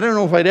I don't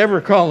know if I'd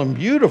ever call them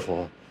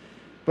beautiful.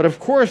 But of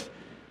course,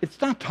 it's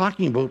not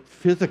talking about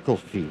physical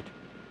feet.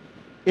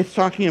 It's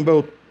talking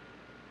about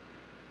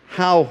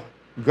how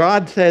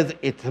God says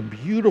it's a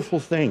beautiful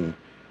thing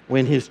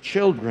when his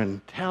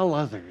children tell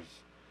others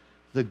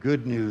the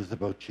good news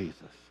about Jesus.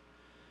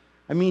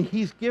 I mean,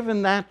 he's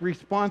given that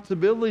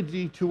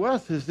responsibility to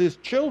us as his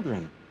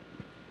children,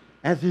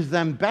 as his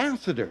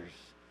ambassadors.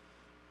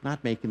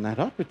 Not making that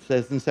up. It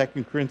says in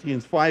 2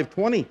 Corinthians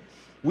 5:20,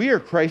 we are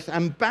Christ's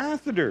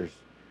ambassadors,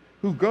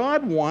 who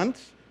God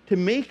wants to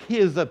make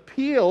his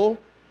appeal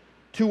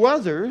to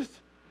others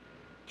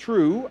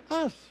through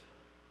us.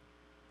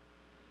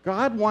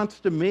 God wants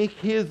to make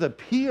his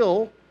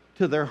appeal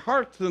to their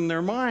hearts and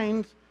their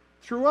minds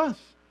through us.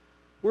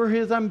 We're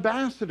his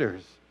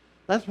ambassadors.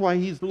 That's why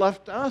he's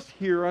left us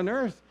here on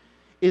earth,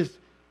 is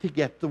to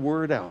get the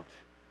word out,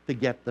 to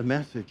get the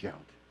message out.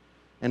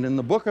 And in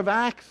the book of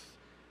Acts,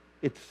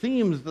 it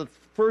seems that the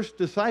first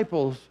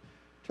disciples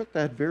took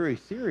that very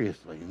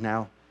seriously.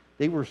 Now,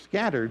 they were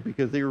scattered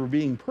because they were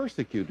being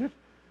persecuted.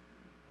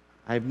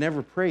 I've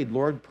never prayed,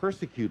 Lord,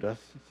 persecute us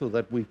so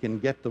that we can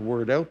get the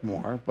word out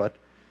more. But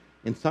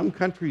in some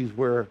countries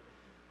where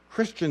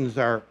Christians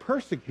are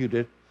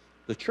persecuted,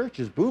 the church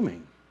is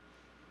booming.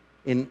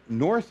 In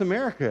North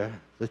America,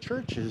 the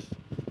church is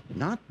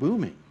not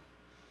booming.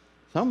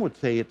 Some would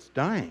say it's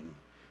dying.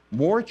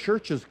 More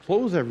churches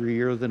close every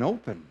year than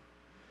open.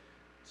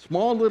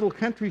 Small little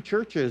country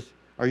churches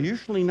are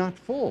usually not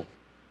full,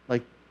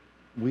 like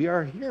we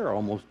are here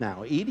almost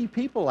now, 80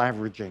 people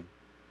averaging.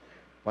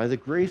 By the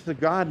grace of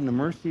God and the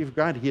mercy of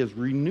God, he has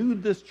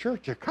renewed this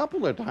church a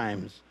couple of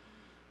times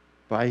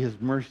by his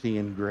mercy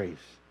and grace.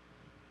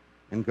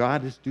 And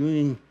God is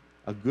doing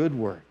a good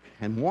work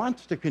and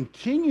wants to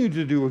continue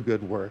to do a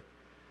good work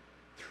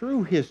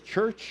through his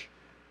church,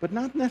 but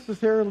not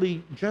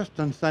necessarily just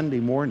on Sunday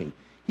morning.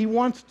 He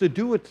wants to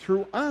do it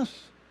through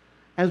us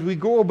as we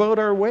go about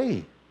our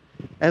way,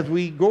 as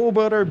we go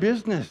about our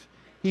business.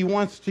 He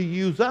wants to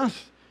use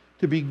us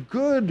to be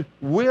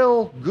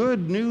goodwill,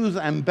 good news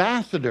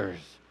ambassadors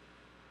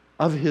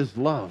of his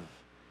love.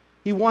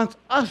 He wants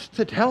us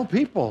to tell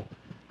people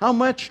how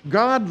much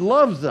God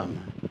loves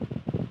them.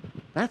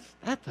 That's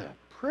a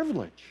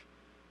privilege.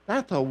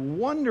 That's a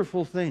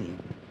wonderful thing.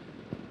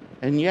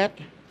 And yet,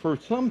 for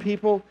some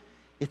people,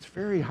 it's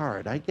very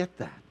hard. I get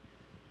that.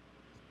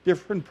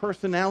 Different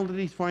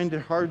personalities find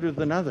it harder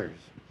than others.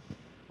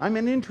 I'm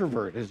an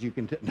introvert, as you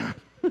can tell.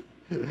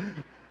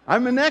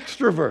 I'm an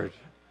extrovert.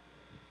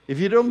 If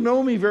you don't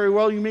know me very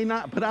well, you may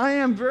not, but I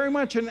am very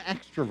much an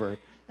extrovert.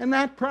 And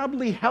that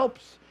probably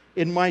helps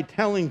in my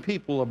telling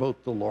people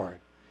about the Lord.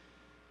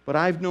 But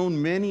I've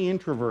known many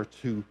introverts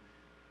who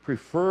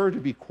prefer to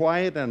be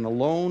quiet and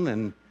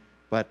alone,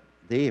 but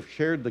they have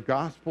shared the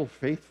gospel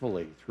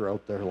faithfully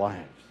throughout their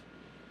lives.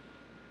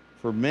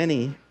 For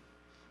many,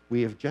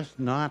 we have just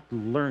not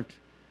learnt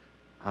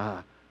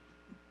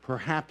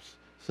perhaps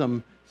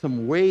some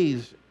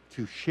ways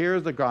to share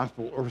the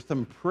gospel, or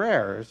some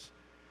prayers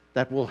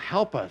that will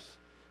help us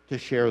to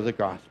share the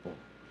gospel.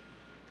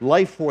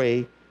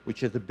 Lifeway,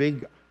 which is a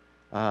big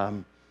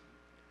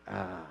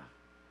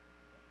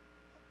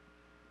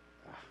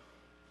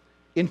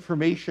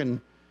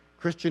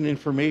Christian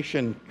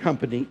information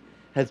company,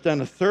 has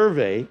done a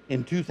survey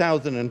in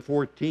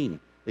 2014.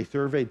 They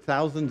surveyed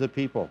thousands of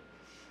people.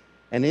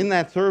 And in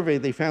that survey,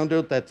 they found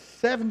out that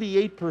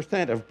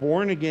 78% of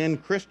born-again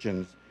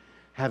Christians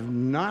have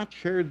not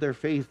shared their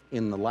faith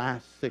in the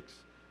last 6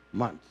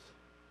 months.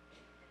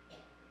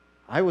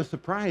 I was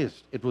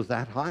surprised it was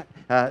that high,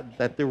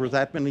 that there was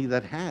that many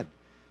that had.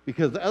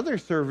 Because other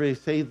surveys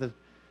say that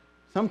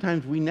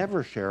sometimes we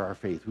never share our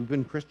faith. We've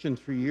been Christians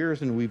for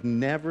years and we've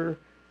never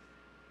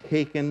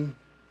taken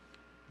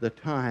the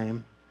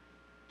time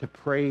to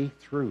pray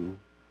through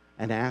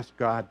and ask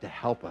God to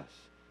help us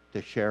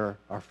to share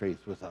our faith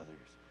with others.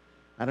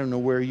 I don't know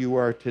where you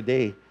are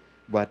today,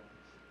 but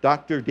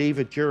Dr.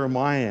 David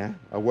Jeremiah,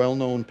 a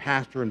well-known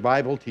pastor and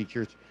Bible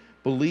teacher,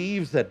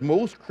 believes that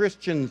most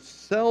Christians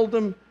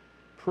seldom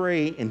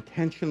pray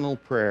intentional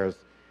prayers,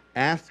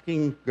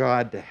 asking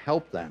God to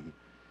help them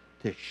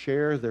to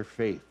share their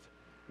faith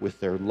with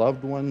their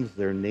loved ones,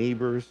 their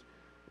neighbors,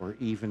 or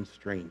even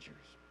strangers.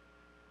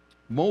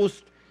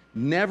 Most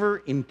never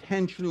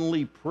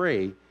intentionally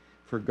pray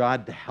for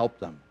God to help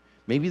them.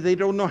 Maybe they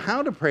don't know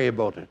how to pray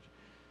about it.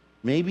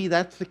 Maybe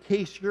that's the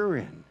case you're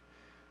in.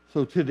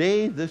 So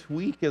today, this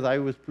week, as I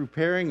was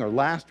preparing, or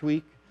last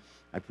week,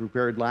 I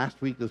prepared last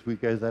week, this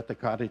week I was at the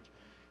cottage,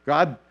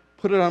 God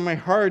put it on my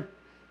heart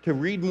to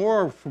read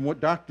more from what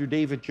Dr.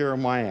 David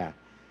Jeremiah.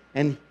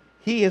 And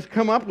he has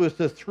come up with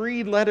a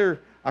 3-letter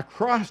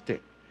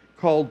acrostic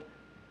called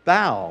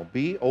BOW,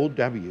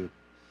 B-O-W.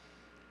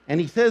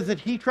 And he says that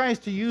he tries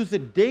to use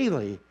it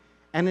daily,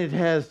 and it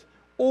has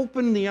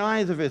opened the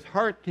eyes of his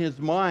heart and his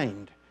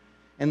mind,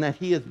 and that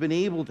he has been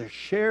able to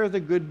share the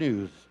good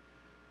news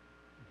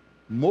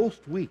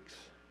most weeks,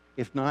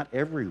 if not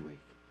every week.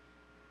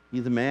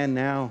 He's a man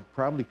now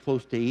probably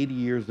close to 80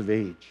 years of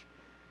age.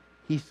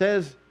 He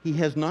says he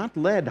has not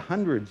led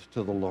hundreds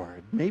to the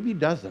Lord, maybe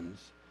dozens,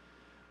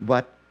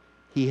 but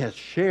he has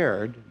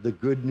shared the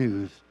good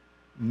news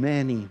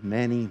many,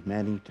 many,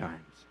 many times.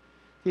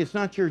 See, it's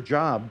not your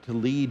job to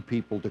lead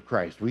people to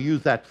Christ. We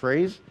use that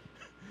phrase.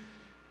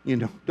 You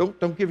know,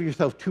 don't give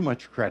yourself too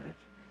much credit.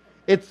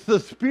 It's the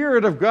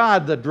Spirit of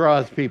God that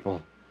draws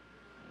people.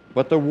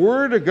 But the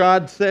Word of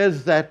God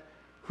says that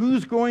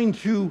who's going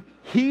to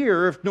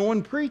hear if no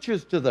one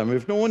preaches to them,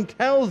 if no one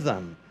tells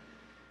them?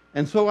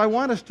 And so I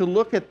want us to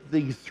look at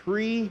these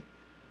 3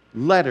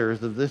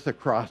 letters of this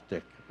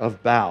acrostic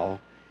of BOW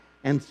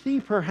and see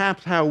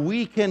perhaps how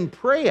we can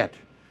pray it.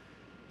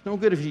 It's no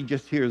good if you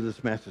just hear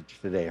this message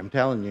today. I'm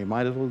telling you, you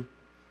might as well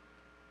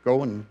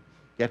go and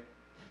get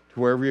to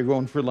wherever you're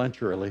going for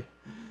lunch early.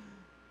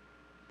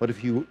 But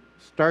if you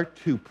start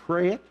to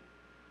pray it,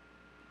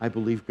 I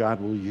believe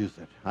God will use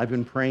it. I've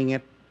been praying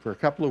it for a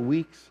couple of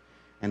weeks,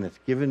 and it's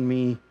given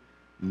me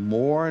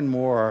more and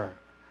more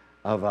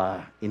of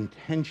a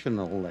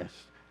intentionalness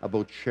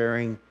about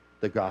sharing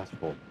the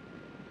gospel.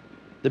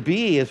 The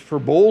B is for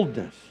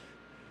boldness.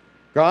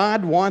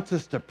 God wants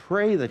us to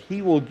pray that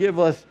He will give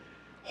us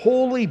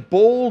holy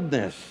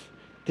boldness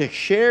to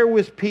share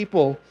with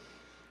people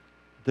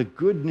the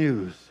good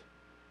news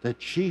that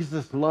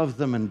Jesus loves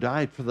them and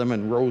died for them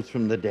and rose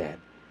from the dead.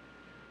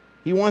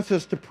 He wants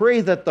us to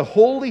pray that the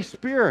Holy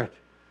Spirit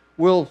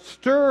will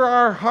stir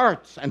our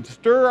hearts and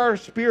stir our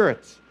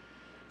spirits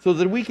so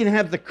that we can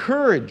have the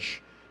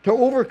courage to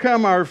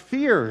overcome our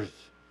fears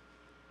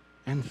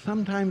and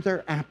sometimes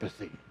our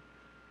apathy.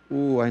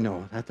 Ooh, I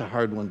know, that's a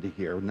hard one to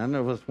hear. None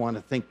of us want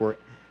to think we're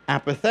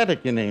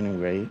apathetic in any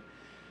way.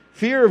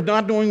 Fear of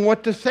not knowing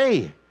what to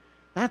say.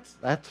 That's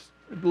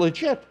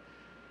legit.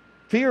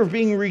 Fear of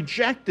being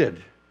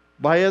rejected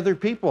by other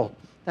people.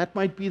 That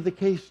might be the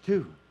case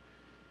too.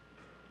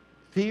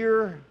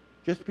 Fear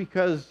just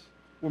because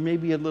we're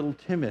maybe a little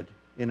timid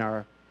in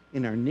our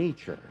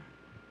nature.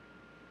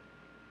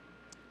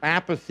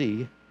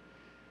 Apathy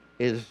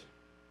is,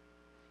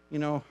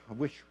 I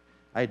wish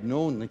I'd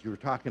known that you were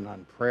talking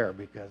on prayer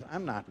because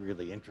I'm not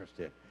really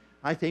interested.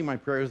 I say my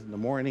prayers in the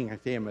morning, I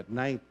say them at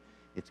night.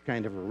 It's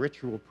kind of a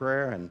ritual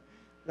prayer, and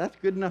that's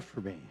good enough for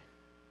me.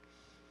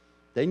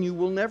 Then you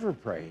will never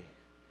pray,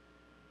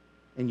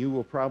 and you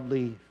will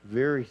probably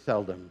very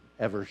seldom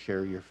ever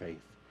share your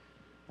faith.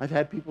 I've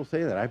had people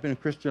say that. I've been a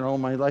Christian all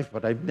my life,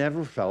 but I've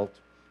never felt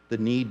the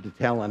need to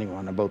tell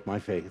anyone about my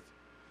faith.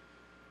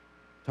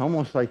 It's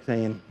almost like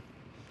saying,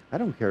 I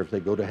don't care if they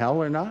go to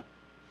hell or not.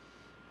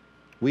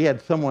 We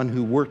had someone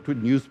who worked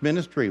with youth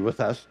ministry with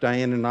us,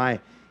 Diane and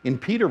I, in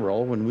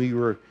Peterborough when we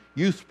were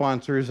youth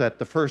sponsors at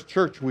the first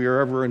church we were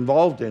ever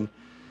involved in.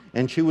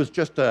 And she was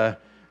just a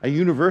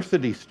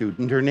university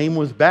student. Her name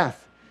was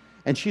Beth.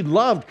 And she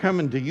loved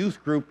coming to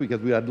youth group because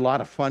we had a lot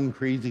of fun,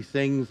 crazy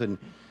things. And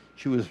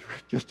she was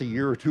just a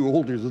year or two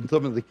older than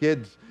some of the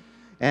kids.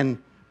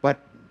 But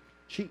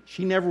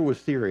she never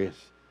was serious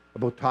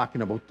about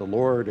talking about the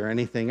Lord or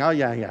anything. Oh,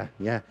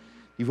 yeah.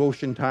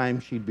 Devotion time,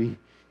 she'd be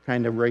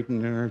kind of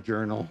writing in her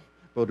journal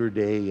about her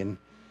day. And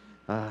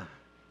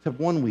Except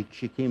one week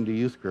she came to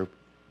youth group,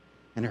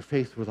 and her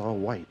face was all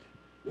white,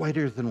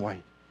 whiter than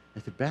white. I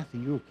said, Beth, are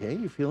you okay?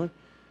 You feeling?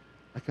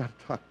 I got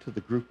to talk to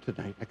the group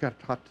tonight. I got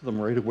to talk to them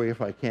right away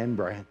if I can,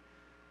 Brian.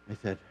 I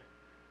said,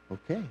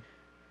 okay.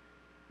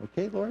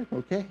 Okay, Lord,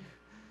 okay.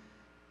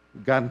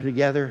 We got them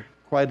together,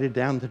 quieted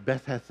down, that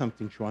Beth has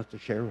something she wants to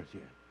share with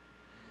you.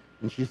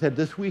 And she said,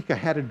 this week I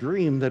had a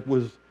dream that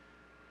was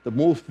the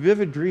most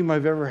vivid dream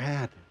I've ever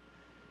had.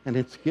 And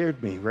it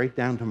scared me right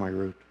down to my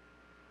root.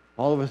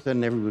 All of a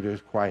sudden, everybody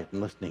was quiet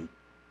and listening.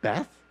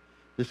 Beth?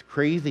 This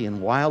crazy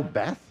and wild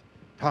Beth?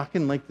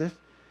 Talking like this?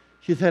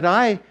 She said,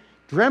 I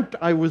dreamt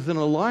I was in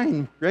a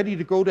line ready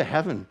to go to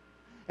heaven.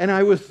 And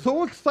I was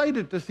so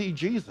excited to see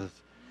Jesus.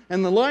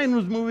 And the line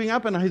was moving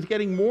up, and I was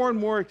getting more and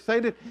more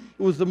excited.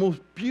 It was the most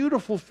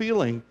beautiful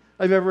feeling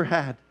I've ever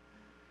had.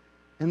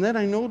 And then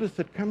I noticed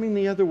that coming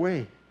the other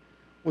way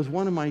was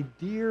one of my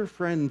dear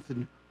friends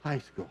in high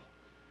school.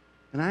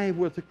 And I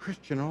was a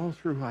Christian all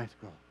through high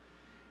school.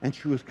 And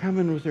she was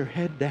coming with her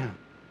head down.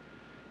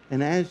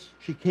 And as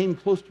she came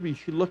close to me,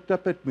 she looked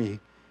up at me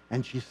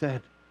and she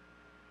said,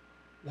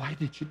 why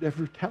did you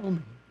never tell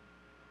me?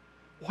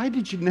 Why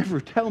did you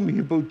never tell me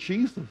about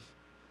Jesus?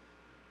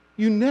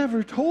 You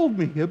never told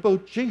me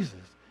about Jesus.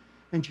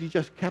 And she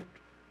just kept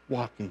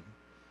walking.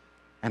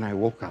 And I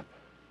woke up.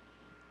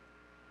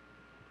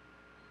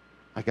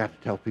 I got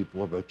to tell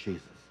people about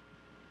Jesus.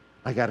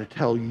 I got to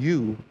tell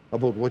you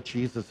about what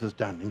Jesus has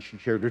done. And she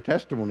shared her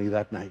testimony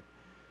that night.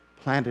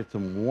 Planted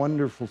some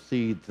wonderful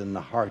seeds in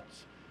the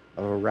hearts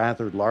of a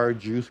rather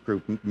large youth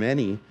group.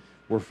 Many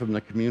were from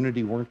the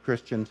community, weren't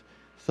Christians.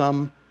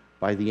 Some,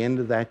 by the end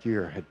of that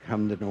year, had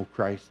come to know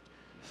Christ.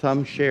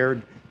 Some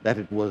shared that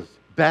it was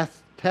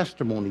Beth's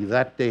testimony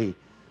that day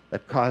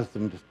that caused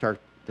them to start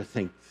to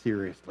think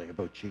seriously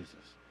about Jesus.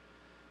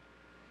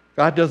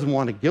 God doesn't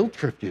want to guilt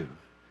trip you,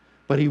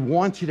 but he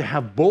wants you to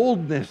have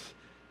boldness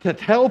to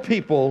tell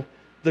people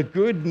the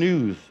good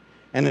news.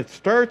 And it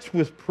starts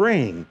with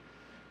praying.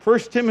 1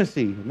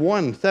 Timothy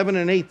 1, 7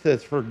 and 8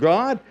 says, for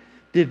God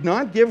did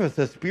not give us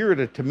a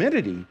spirit of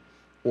timidity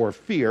or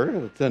fear,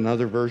 that's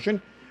another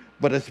version,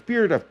 but a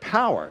spirit of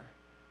power,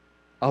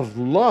 of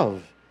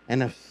love,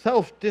 and of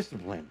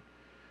self-discipline.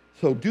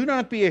 So do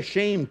not be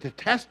ashamed to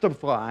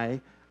testify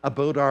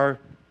about our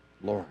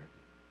Lord.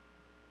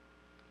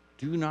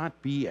 Do not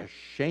be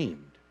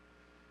ashamed.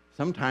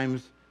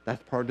 Sometimes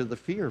that's part of the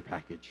fear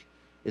package.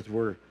 It's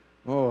where,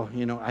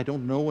 I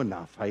don't know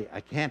enough.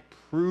 I can't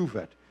prove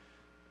it.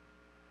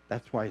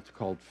 That's why it's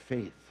called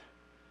faith.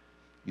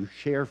 You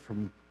share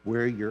from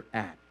where you're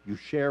at. You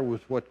share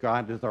with what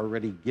God has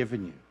already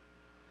given you.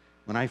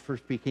 When I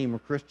first became a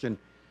Christian,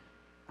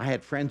 I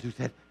had friends who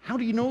said, how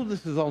do you know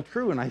this is all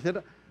true? And I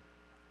said,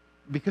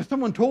 because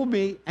someone told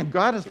me, and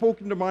God has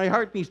spoken to my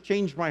heart, and he's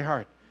changed my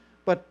heart.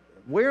 But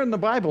where in the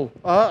Bible?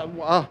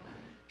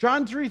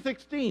 John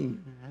 3:16.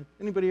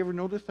 Anybody ever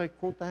noticed I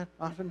quote that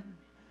often?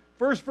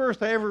 First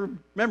verse I ever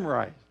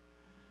memorized.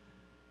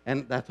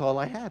 And that's all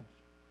I had.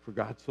 For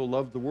God so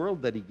loved the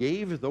world that he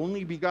gave his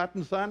only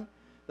begotten Son,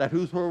 that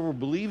whosoever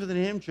believes in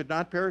him should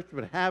not perish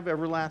but have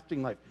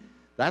everlasting life.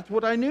 That's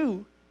what I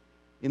knew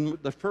in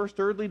the first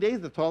early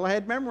days. That's all I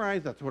had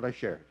memorized. That's what I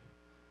shared.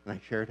 And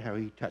I shared how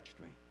he touched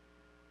me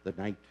the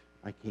night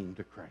I came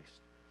to Christ.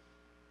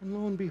 And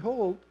lo and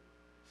behold,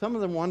 some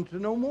of them wanted to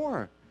know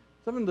more.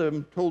 Some of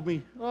them told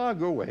me,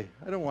 go away.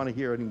 I don't want to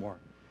hear anymore.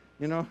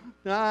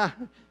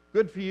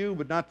 Good for you,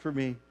 but not for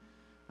me.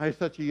 I was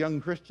such a young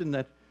Christian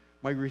that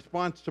my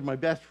response to my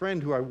best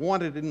friend, who I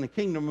wanted in the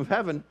kingdom of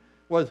heaven,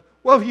 was,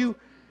 well, if you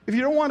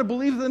don't want to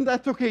believe, then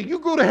that's okay. You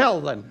go to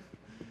hell then.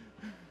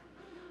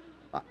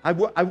 I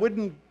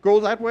wouldn't go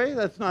that way.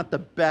 That's not the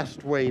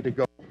best way to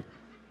go.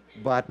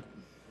 But,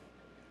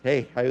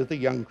 hey, I was a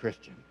young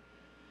Christian.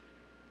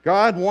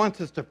 God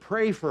wants us to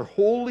pray for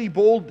holy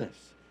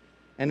boldness.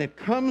 And it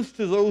comes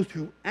to those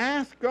who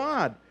ask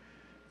God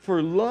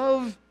for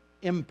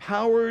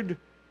love-empowered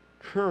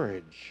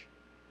courage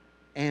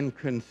and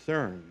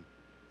concern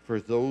for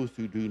those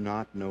who do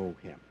not know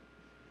him.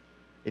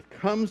 It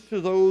comes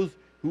to those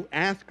who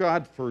ask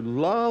God for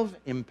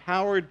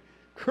love-empowered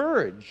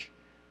courage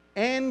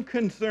and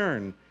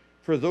concern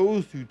for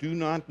those who do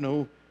not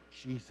know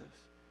Jesus,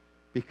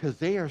 because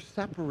they are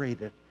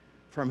separated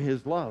from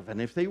his love.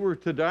 And if they were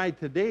to die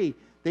today,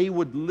 they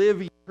would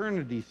live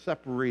eternity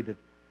separated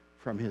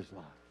from his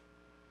love.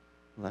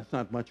 Well, that's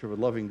not much of a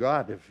loving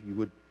God.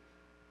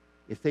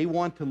 If they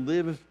want to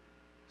live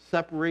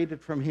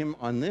separated from him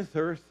on this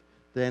earth,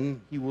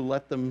 then he will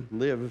let them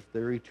live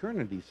their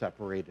eternity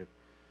separated.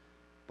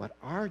 But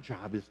our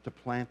job is to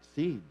plant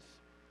seeds,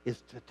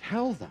 is to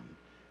tell them.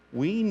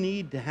 We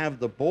need to have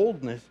the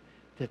boldness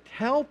to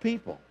tell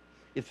people.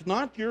 It's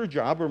not your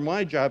job or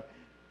my job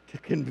to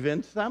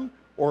convince them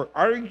or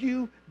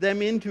argue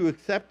them into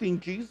accepting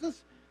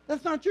Jesus.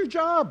 That's not your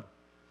job.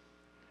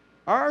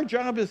 Our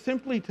job is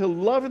simply to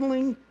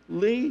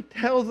lovingly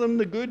tell them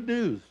the good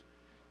news,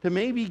 to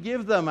maybe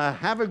give them a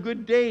have a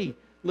good day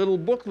little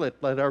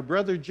booklet that our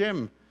brother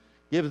Jim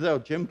gives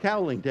out, Jim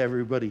Cowling, to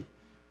everybody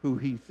who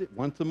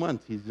once a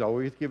month, he's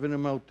always giving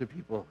them out to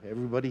people,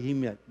 everybody he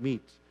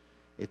meets.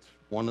 It's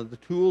one of the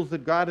tools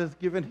that God has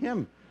given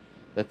him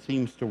that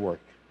seems to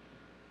work.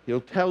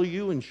 He'll tell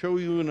you and show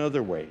you in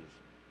other ways.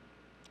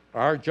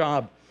 Our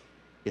job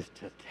is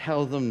to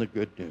tell them the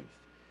good news.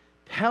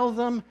 Tell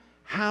them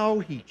how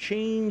he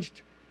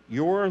changed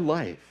your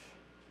life.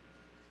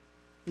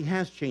 He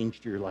has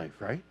changed your life,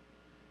 right?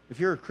 If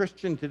you're a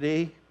Christian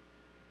today,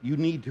 you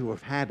need to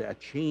have had a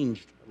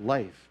changed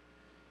life.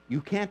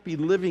 You can't be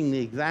living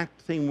the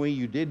exact same way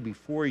you did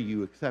before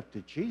you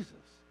accepted Jesus.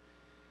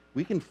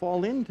 We can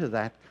fall into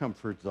that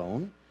comfort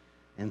zone,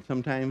 and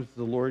sometimes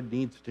the Lord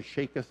needs to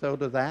shake us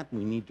out of that.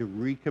 We need to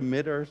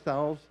recommit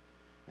ourselves,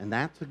 and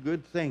that's a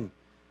good thing.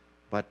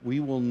 But we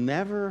will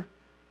never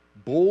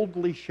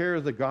boldly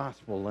share the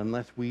gospel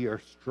unless we are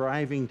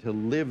striving to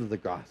live the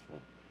gospel,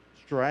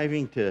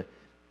 striving to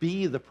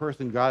be the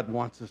person God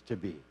wants us to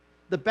be,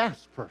 the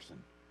best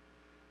person.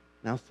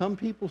 Now, some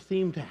people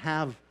seem to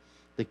have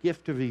the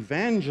gift of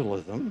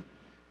evangelism,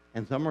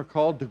 and some are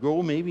called to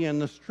go maybe on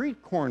the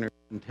street corner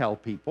and tell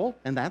people,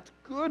 and that's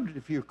good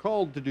if you're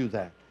called to do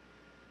that.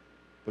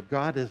 But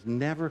God has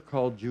never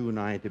called you and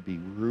I to be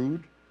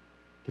rude,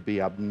 to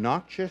be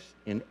obnoxious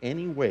in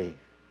any way,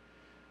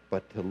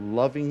 but to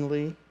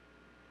lovingly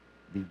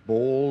be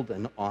bold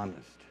and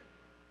honest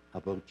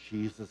about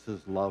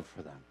Jesus' love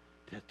for them,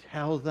 to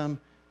tell them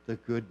the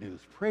good news.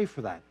 Pray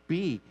for that.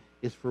 B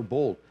is for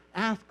bold.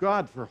 Ask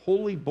God for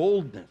holy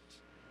boldness.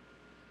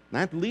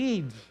 That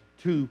leads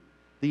to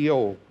the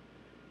O,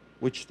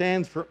 which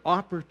stands for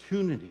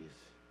opportunities.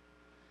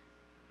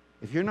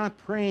 If you're not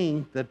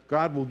praying that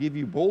God will give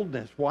you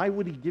boldness, why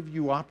would he give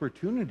you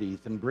opportunities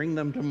and bring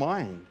them to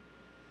mind?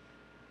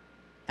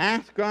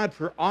 Ask God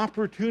for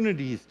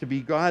opportunities to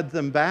be God's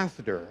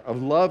ambassador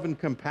of love and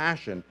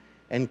compassion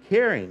and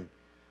caring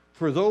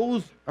for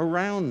those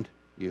around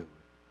you.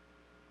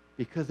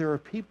 Because there are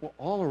people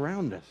all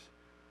around us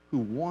who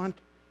want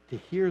to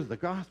hear the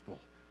gospel,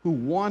 who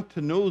want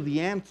to know the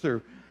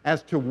answer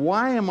as to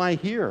why am I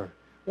here?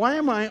 Why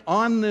am I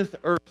on this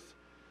earth?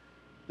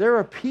 There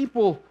are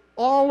people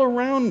all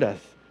around us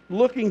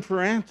looking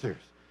for answers.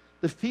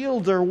 The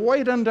fields are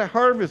white unto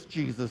harvest,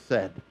 Jesus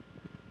said.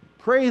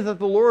 Pray that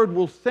the Lord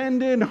will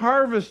send in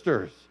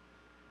harvesters.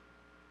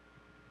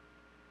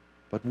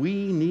 But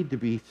we need to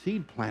be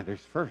seed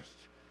planters first.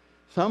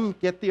 Some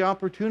get the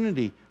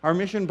opportunity. Our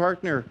mission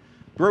partner,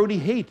 Brody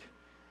Haight,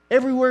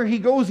 everywhere he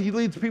goes, he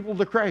leads people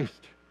to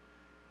Christ.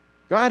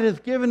 God has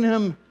given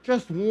him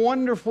just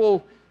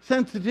wonderful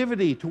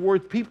sensitivity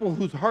towards people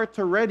whose hearts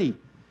are ready.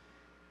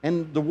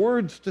 And the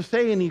words to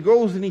say, and he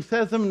goes and he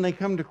says them, and they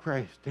come to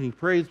Christ. And he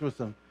prays with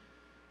them.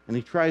 And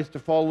he tries to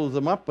follow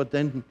them up, but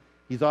then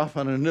he's off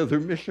on another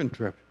mission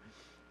trip.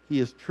 He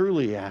is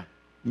truly a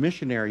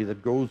missionary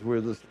that goes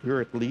where the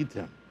Spirit leads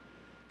him.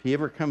 If he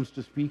ever comes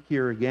to speak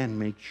here again,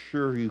 make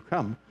sure you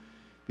come,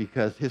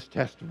 because his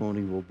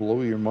testimony will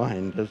blow your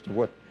mind as to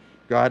what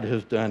God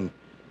has done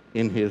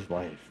in his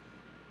life.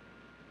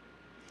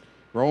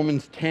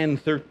 Romans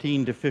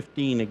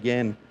 10:13-15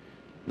 again.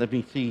 Let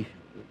me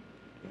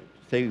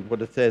say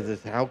what it says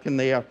is, how can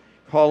they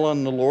call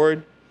on the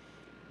Lord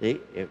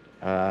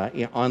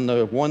on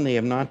the one they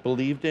have not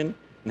believed in?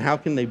 And how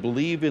can they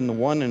believe in the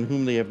one in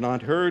whom they have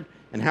not heard?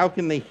 And how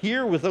can they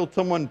hear without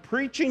someone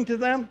preaching to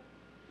them?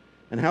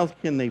 And how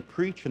can they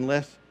preach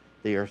unless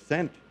they are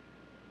sent?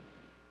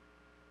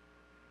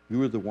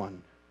 You are the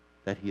one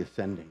that he is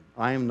sending.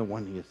 I am the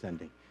one he is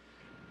sending.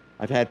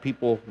 I've had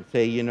people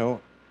say,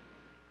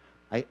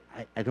 I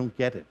don't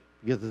get it.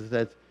 Because it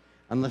says,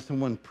 unless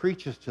someone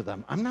preaches to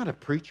them. I'm not a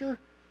preacher.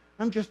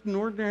 I'm just an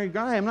ordinary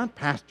guy. I'm not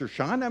Pastor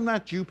Sean. I'm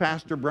not you,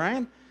 Pastor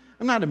Brian.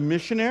 I'm not a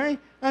missionary.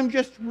 I'm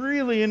just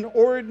really an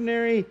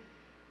ordinary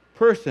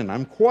person.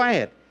 I'm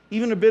quiet,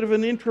 even a bit of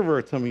an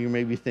introvert, some of you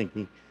may be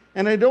thinking.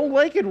 And I don't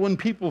like it when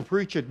people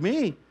preach at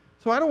me,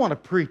 so I don't want to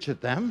preach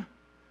at them.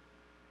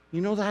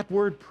 You know, that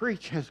word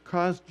preach has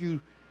caused you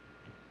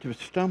to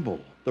stumble.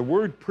 The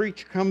word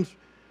preach comes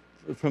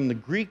from the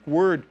Greek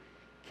word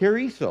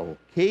kerysso,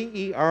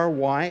 K-E-R-Y-S-S-O.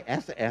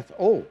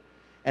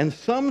 And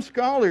some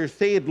scholars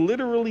say it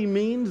literally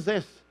means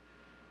this: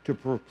 to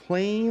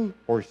proclaim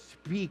or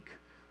speak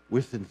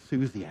with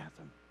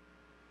enthusiasm.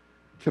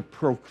 To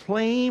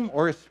proclaim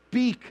or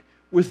speak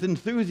with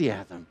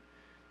enthusiasm.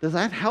 Does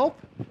that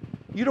help?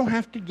 You don't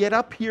have to get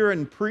up here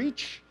and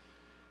preach.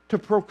 To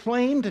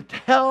proclaim, to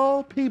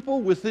tell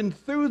people with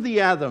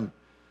enthusiasm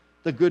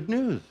the good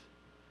news.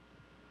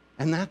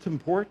 And that's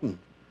important,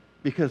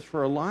 because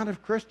for a lot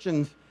of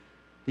Christians,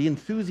 the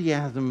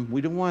enthusiasm,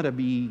 we don't want to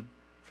be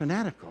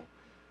fanatical.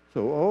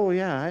 So,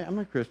 I'm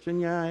a Christian.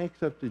 Yeah, I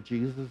accepted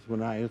Jesus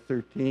when I was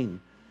 13.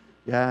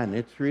 Yeah, and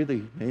it's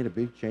really made a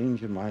big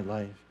change in my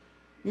life.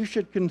 You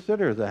should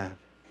consider that.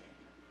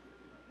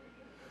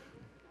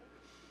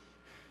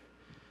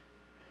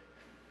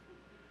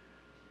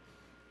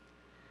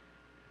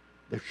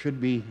 There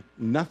should be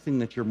nothing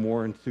that you're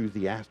more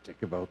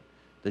enthusiastic about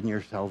than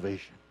your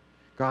salvation.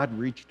 God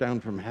reached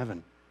down from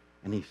heaven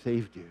and he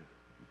saved you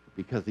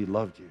because he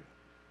loved you.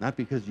 Not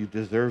because you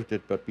deserved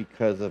it, but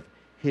because of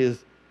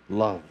his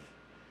love.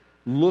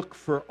 Look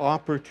for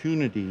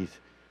opportunities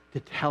to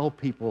tell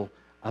people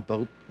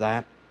about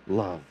that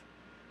love,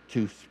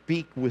 to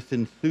speak with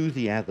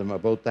enthusiasm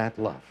about that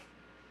love.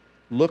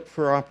 Look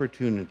for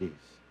opportunities.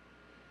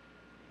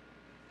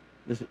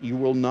 Listen, you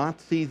will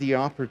not see the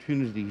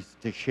opportunities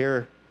to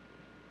share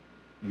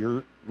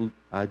your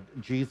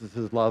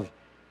Jesus' love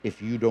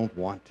if you don't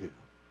want to.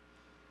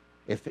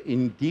 If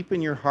deep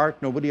in your heart,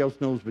 nobody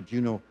else knows, but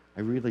you know,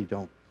 I really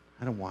don't.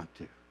 I don't want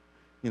to.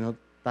 You know,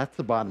 that's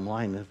the bottom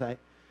line, is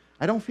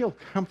I don't feel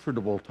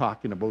comfortable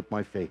talking about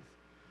my faith.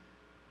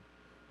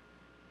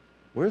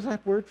 Where's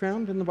that word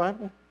found in the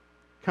Bible?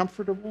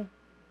 Comfortable?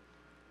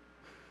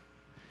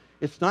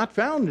 It's not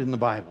found in the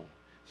Bible.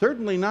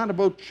 Certainly not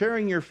about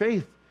sharing your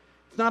faith.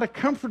 It's not a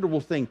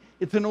comfortable thing.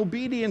 It's an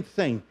obedient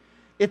thing.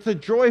 It's a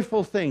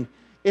joyful thing.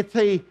 It's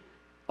a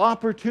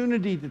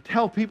opportunity to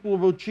tell people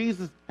about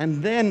Jesus,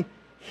 and then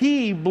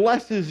he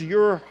blesses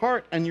your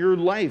heart and your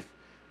life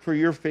for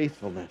your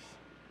faithfulness.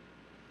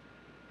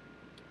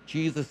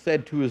 Jesus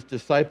said to his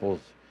disciples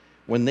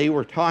when they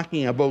were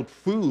talking about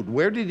food,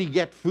 where did he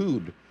get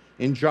food?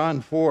 In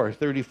John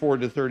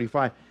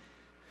 4:34-35. He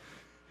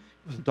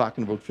wasn't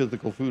talking about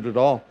physical food at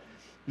all.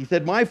 He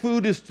said, my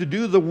food is to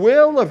do the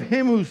will of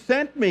him who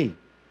sent me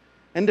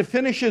and to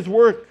finish his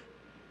work.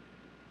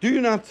 Do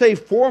you not say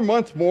 4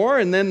 months more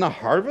and then the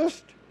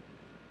harvest?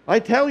 I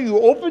tell you,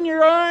 open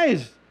your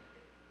eyes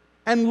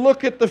and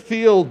look at the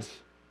fields.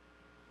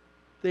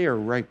 They are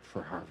ripe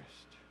for harvest.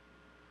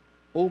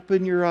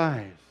 Open your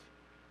eyes.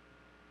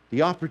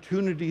 The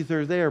opportunities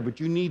are there, but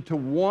you need to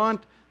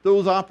want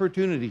those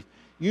opportunities.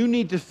 You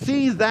need to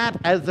see that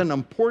as an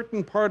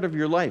important part of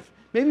your life.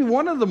 Maybe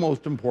one of the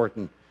most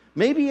important.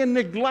 Maybe a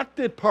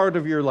neglected part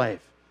of your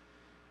life.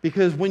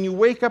 Because when you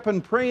wake up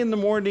and pray in the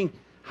morning,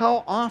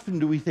 how often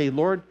do we say,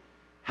 Lord,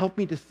 help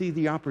me to see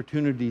the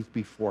opportunities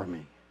before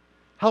me.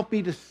 Help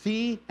me to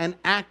see and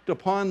act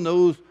upon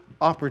those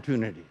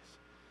opportunities.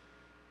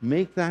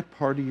 Make that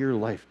part of your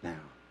life now.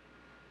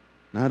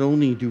 Not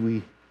only do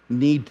we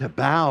need to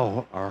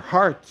bow our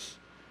hearts,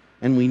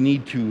 and we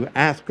need to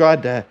ask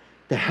God to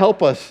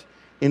help us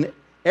in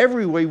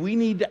every way, we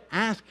need to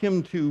ask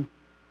him to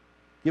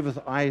give us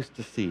eyes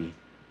to see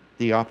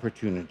the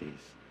opportunities.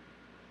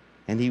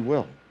 And he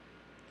will.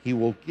 He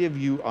will give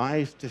you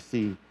eyes to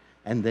see,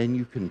 and then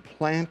you can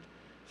plant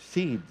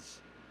seeds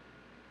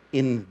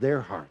in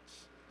their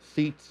hearts,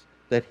 seeds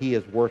that he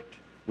has worked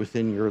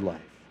within your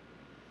life.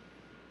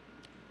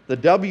 The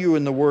W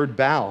in the word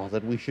bow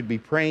that we should be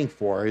praying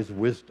for is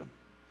wisdom.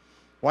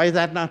 Why is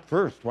that not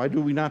first? Why do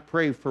we not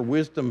pray for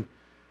wisdom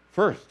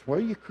first? Well,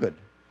 you could,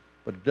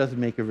 but it doesn't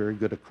make a very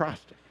good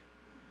acrostic.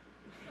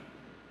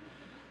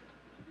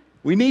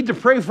 We need to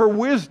pray for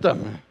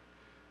wisdom.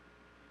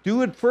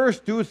 Do it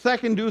first, do it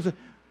second, do it.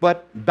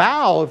 But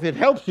bow, if it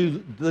helps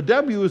you, the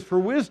W is for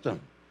wisdom.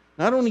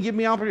 Not only give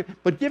me opportunity,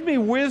 but give me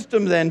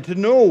wisdom then to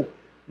know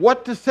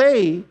what to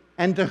say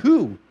and to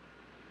who.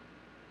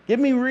 Give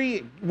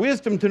me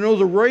wisdom to know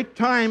the right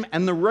time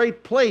and the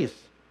right place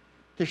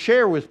to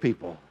share with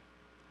people.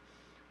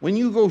 When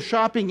you go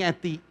shopping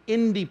at the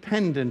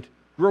independent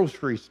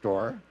grocery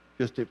store,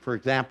 just for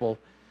example,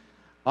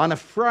 on a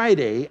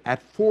Friday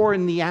at 4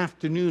 p.m.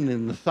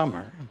 in the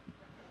summer,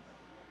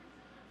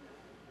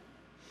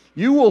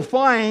 you will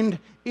find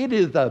it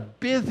is a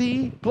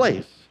busy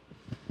place.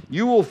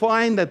 You will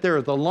find that there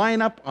is a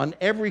lineup on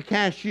every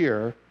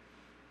cashier.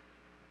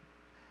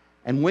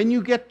 And when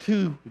you get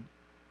to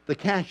the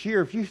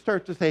cashier, if you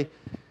start to say,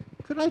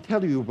 could I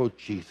tell you about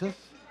Jesus?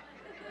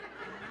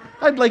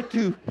 I'd like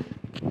to,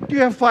 do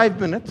you have 5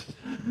 minutes?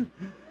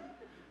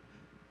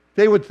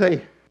 They would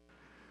say,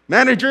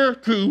 manager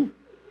to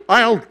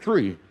aisle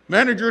 3,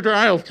 manager to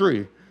aisle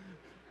 3.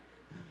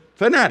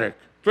 Fanatic.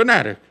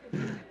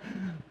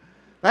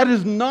 That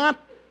is not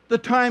the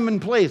time and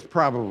place,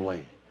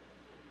 probably.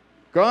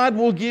 God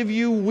will give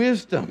you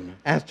wisdom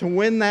as to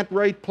when that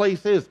right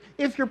place is,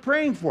 if you're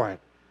praying for it.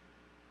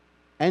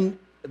 And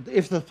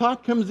if the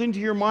thought comes into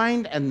your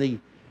mind and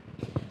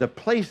the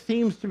place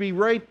seems to be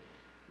right,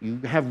 you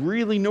have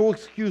really no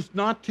excuse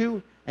not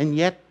to, and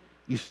yet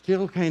you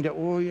still kind of,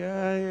 oh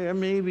yeah,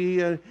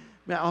 maybe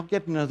I'll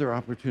get another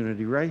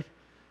opportunity, right?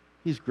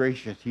 He's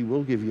gracious. He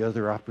will give you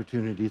other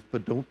opportunities,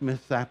 but don't miss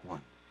that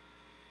one.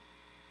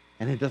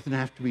 And it doesn't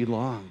have to be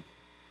long.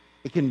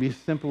 It can be as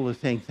simple as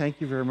saying,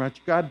 thank you very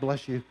much. God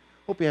bless you.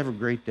 Hope you have a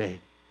great day.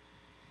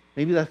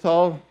 Maybe that's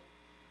all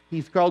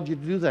he's called you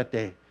to do that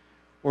day.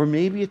 Or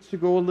maybe it's to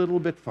go a little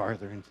bit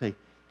farther and say,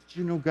 did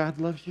you know God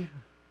loves you?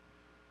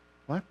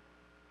 What?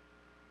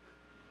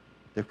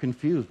 They're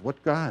confused.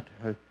 What God?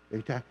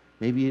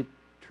 Maybe it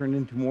turned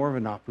into more of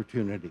an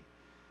opportunity.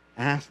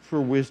 Ask for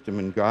wisdom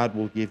and God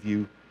will give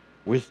you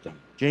wisdom.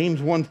 James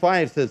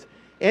 1:5 says,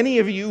 any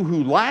of you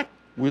who lack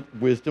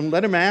wisdom,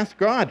 let him ask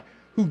God,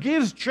 who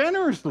gives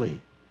generously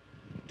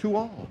to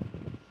all.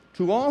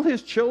 To all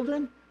his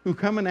children who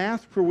come and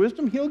ask for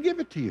wisdom, he'll give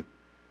it to you.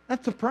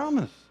 That's a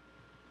promise.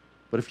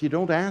 But if you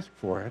don't ask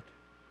for it,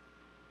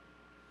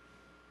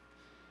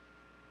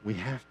 we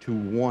have to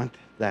want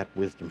that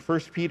wisdom. 1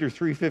 Peter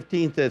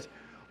 3:15 says,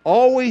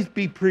 Always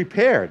be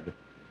prepared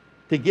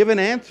to give an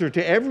answer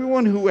to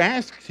everyone who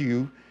asks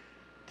you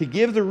to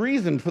give the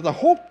reason for the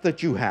hope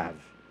that you have.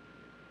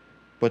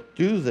 But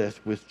do this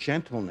with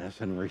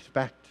gentleness and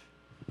respect.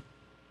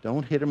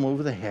 Don't hit them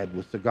over the head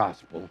with the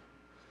gospel.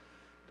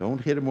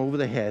 Don't hit them over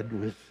the head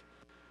with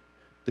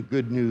the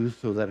good news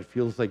so that it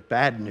feels like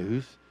bad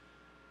news.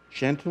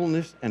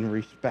 Gentleness and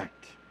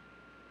respect.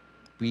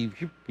 Be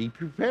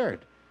prepared.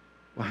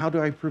 Well, how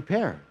do I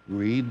prepare?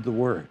 Read the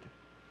Word.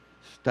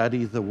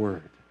 Study the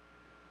Word.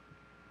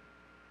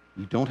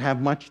 You don't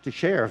have much to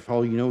share if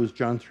all you know is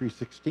John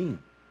 3:16.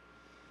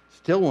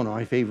 Still one of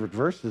my favorite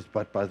verses,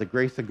 but by the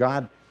grace of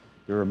God,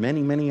 there are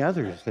many, many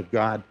others that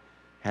God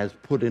has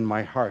put in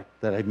my heart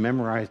that I've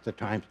memorized at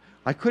times.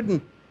 I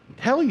couldn't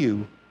tell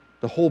you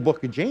the whole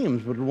book of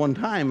James, but at one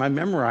time I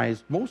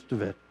memorized most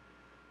of it.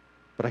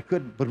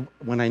 But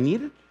when I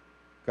need it,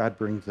 God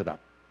brings it up.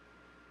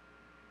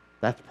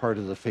 That's part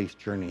of the faith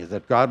journey, is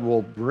that God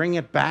will bring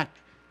it back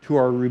to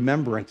our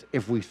remembrance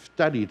if we've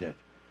studied it,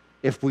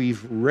 if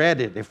we've read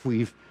it, if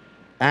we've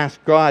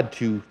asked God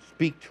to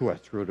speak to us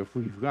through it, if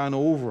we've gone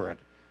over it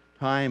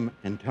time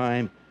and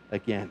time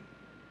again.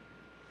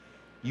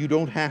 You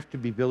don't have to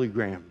be Billy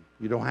Graham.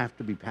 You don't have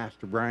to be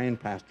Pastor Brian,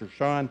 Pastor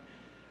Sean.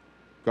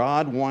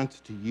 God wants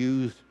to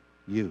use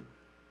you,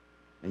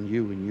 and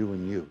you, and you,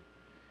 and you.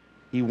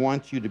 He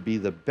wants you to be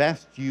the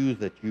best you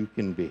that you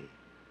can be.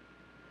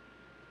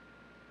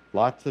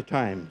 Lots of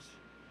times,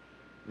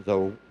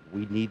 though,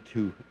 we need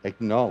to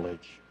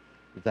acknowledge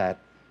that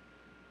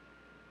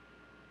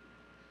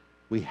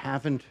we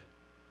haven't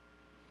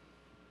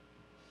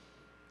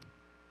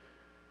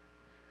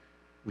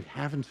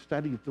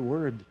studied the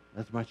Word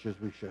as much as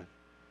we should.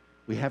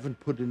 We haven't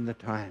put in the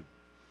time.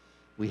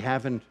 We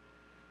haven't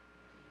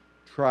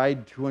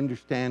tried to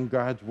understand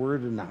God's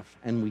Word enough,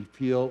 and we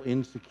feel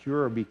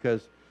insecure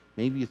because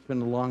maybe it's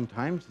been a long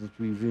time since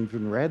we've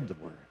even read the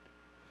Word.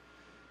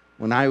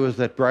 When I was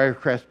at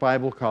Briarcrest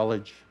Bible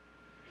College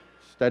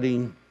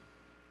studying,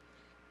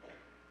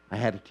 I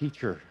had a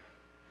teacher.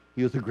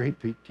 He was a great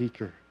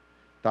teacher.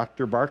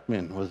 Dr.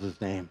 Barkman was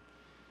his name.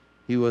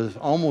 He was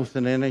almost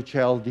an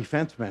NHL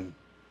defenseman.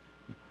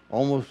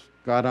 Almost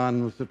got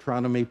on with the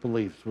Toronto Maple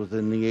Leafs, was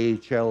in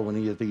the AHL when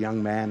he was a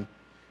young man.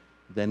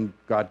 Then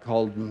God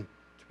called him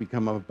to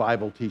become a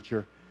Bible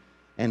teacher.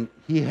 And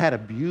he had a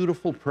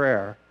beautiful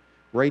prayer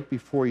right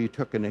before you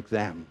took an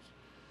exam.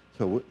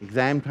 So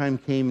exam time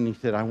came and he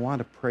said, I want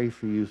to pray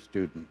for you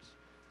students.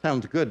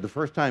 Sounds good. The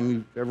first time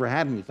you've ever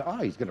had him, he said,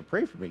 he's going to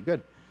pray for me.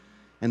 Good.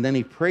 And then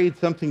he prayed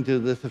something to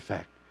this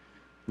effect.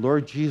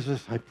 Lord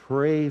Jesus, I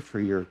pray for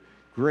your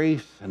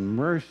grace and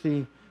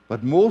mercy,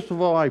 but most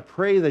of all, I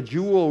pray that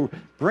you will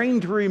bring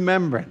to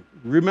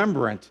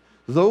remembrance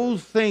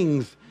those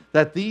things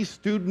that these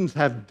students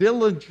have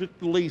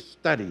diligently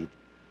studied.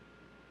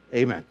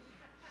 Amen.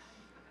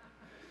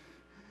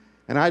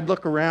 And I'd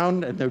look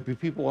around and there'd be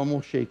people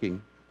almost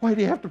shaking. Why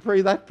do you have to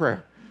pray that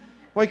prayer?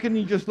 Why couldn't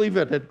you just leave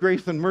it at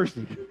grace and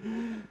mercy?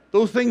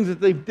 Those things that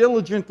they've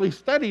diligently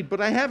studied, but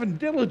I haven't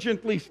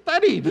diligently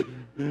studied.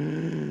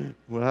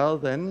 Well,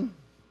 then,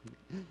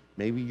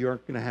 maybe you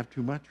aren't going to have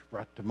too much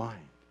brought to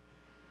mind.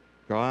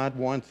 God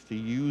wants to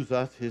use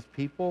us, his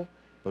people,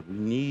 but we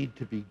need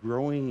to be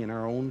growing in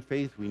our own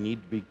faith. We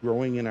need to be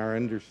growing in our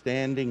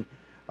understanding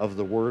of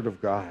the Word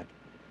of God.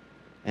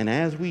 And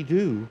as we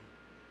do,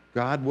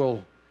 God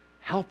will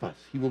help us.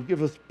 He will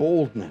give us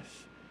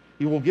boldness.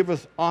 He will give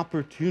us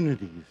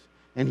opportunities.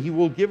 And he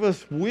will give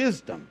us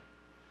wisdom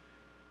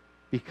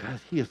because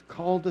he has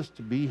called us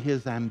to be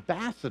his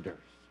ambassadors.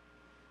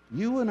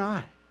 You and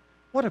I.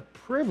 What a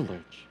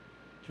privilege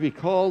to be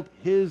called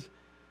his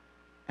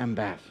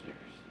ambassadors.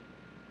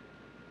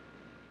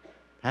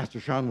 Pastor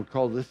Sean would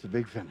call this the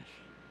big finish.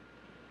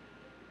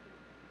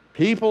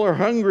 People are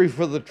hungry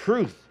for the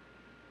truth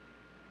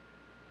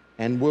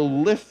and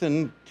will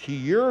listen to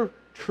your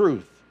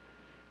truth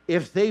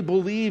if they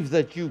believe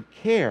that you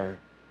care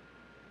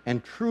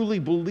and truly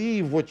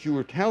believe what you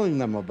are telling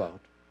them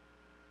about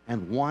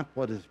and want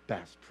what is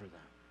best for them.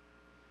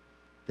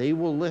 They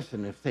will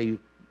listen if they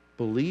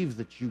believe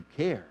that you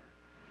care.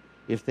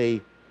 If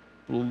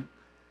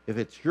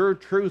it's your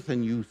truth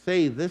and you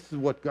say, this is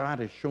what God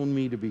has shown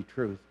me to be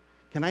truth.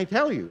 Can I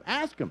tell you?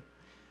 Ask them.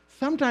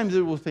 Sometimes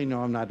it will say,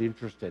 no, I'm not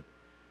interested.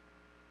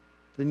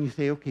 Then you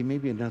say, okay,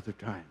 maybe another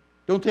time.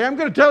 Don't say, I'm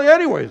going to tell you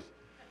anyways,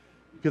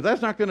 because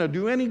that's not going to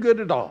do any good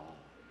at all.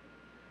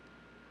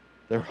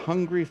 They're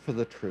hungry for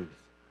the truth.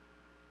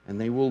 And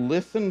they will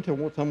listen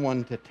to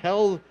someone to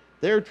tell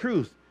their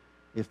truth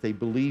if they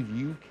believe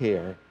you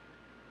care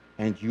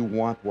and you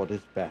want what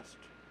is best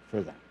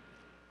for them.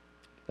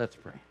 Let's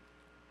pray.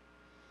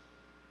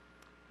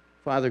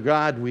 Father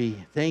God, we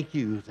thank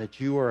you that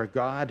you are a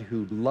God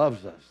who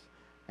loves us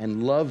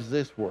and loves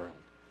this world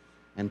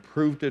and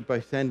proved it by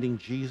sending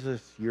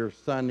Jesus, your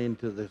Son,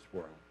 into this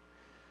world.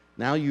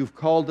 Now you've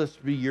called us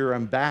to be your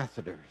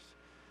ambassadors.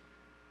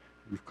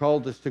 You've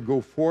called us to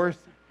go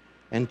forth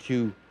and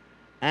to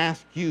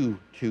ask you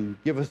to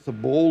give us the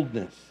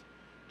boldness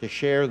to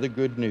share the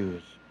good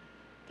news.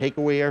 Take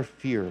away our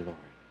fear, Lord.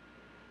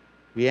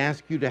 We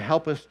ask you to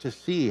help us to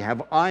see,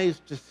 have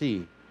eyes to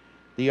see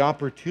the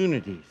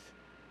opportunities,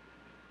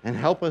 and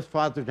help us,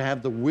 Father, to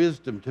have the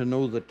wisdom to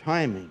know the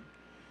timing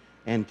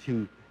and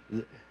to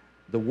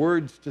the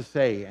words to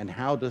say and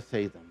how to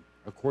say them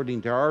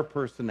according to our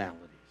personalities.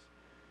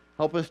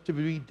 Help us to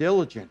be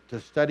diligent to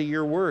study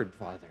your word,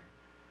 Father.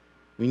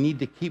 We need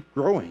to keep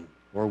growing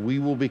or we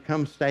will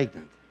become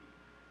stagnant.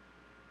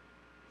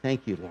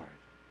 Thank you, Lord.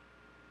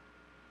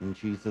 In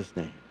Jesus'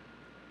 name,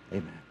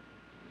 amen.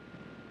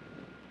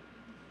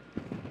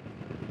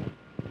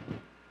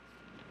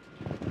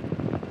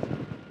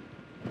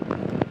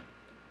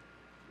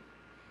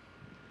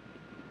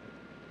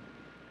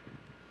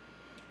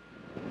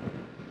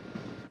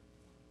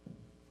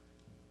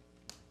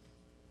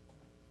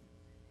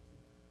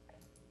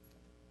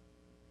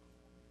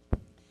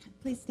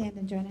 Please stand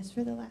and join us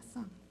for the last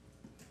song.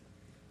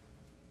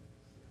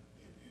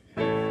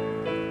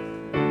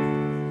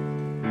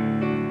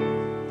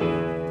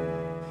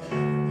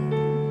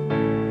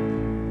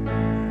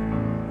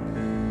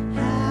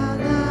 How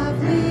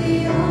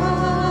lovely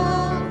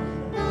all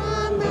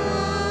the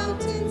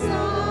mountains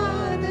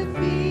are, the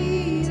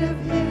feet of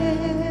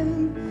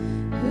him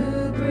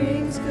who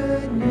brings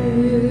good news.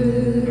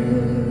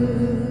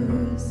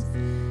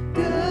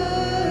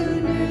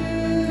 Good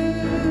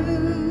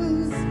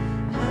news,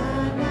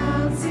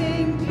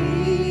 announcing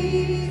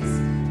peace,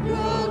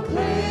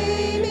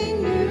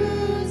 proclaiming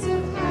news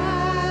of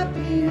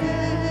happiness.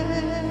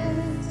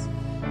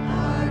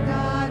 Our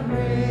God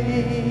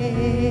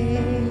reigns.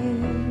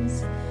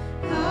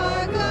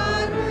 Our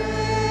God reigns.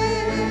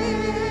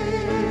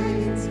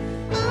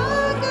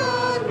 Our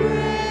God reigns.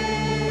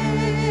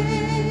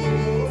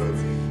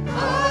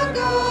 Our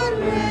God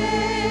reigns.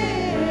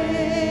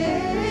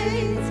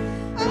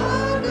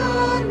 Our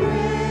God reigns.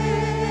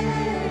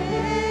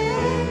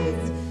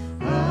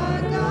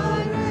 Our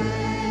God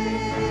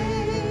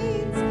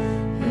reigns.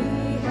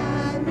 He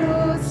had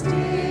no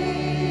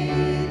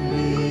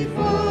stately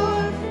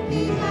form.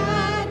 He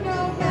had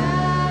no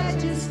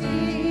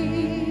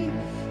majesty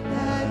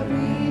that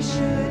we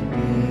should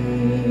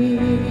be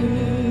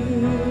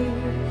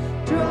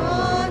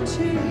drawn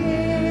to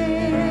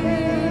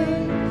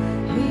him.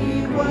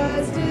 He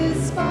was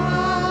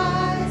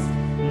despised,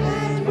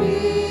 and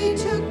we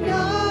took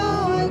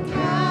no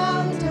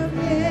account of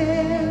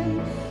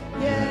him.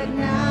 Yet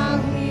now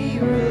he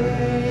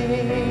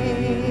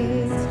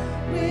reigns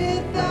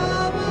with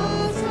the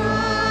Most High.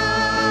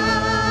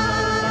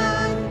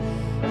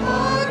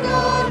 Our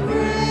God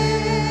reigns.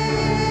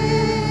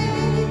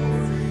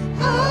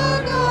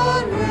 Our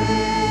God reigns.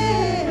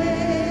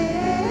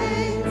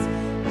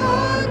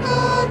 Our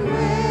God reigns.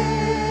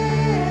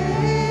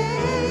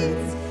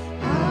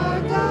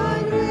 Our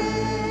God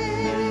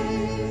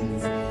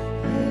reigns.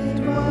 It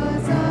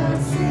was our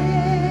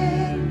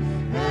sin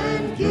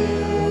and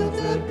guilt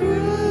that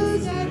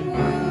bruised and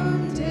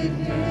wounded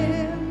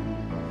him.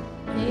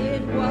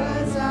 It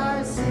was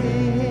our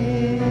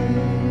sin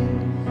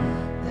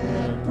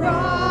that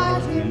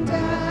brought him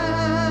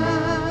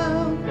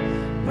down.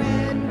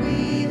 When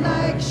we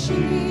like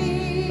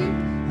sheep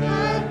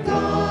had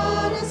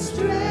gone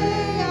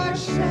astray, our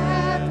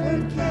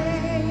shepherd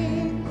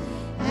came,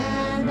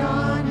 and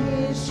on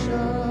his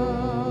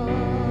shoulders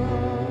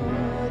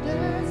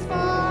for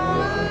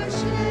our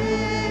shame.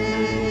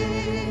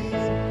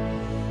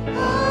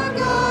 Our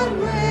God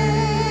reigns.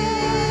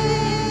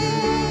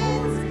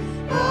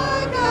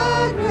 Our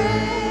God reigns.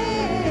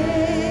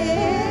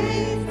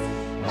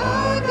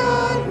 Our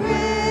God reigns.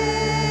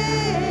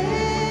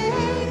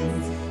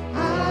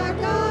 Our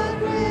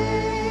God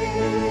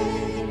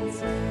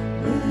reigns.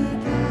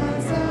 Meek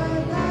as a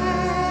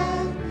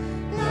lamb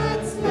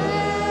that's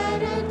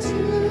led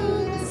unto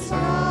the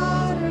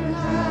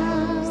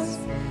slaughterhouse,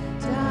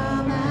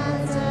 dumb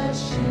as a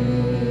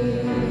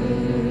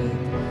sheep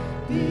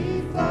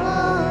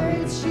before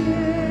its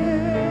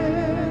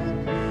shear.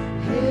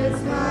 His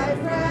life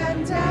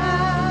ran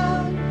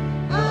down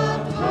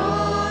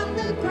upon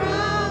the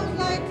ground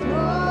like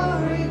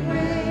pouring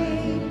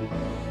rain,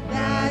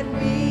 that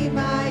we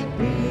might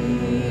be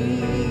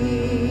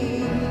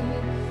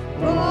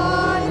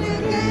born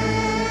again.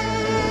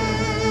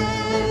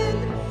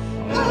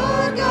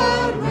 Our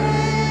God reigns.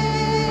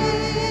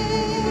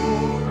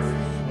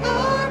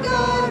 Our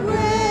God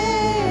reigns.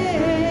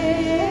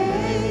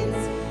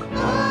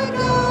 Our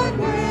God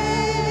reigns.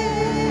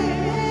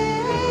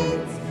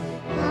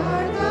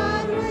 Our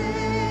God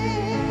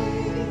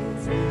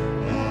reigns.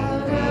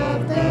 Out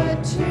of the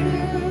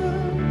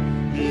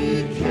tomb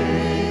he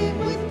came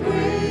with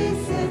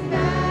grace and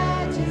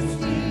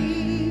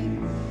majesty.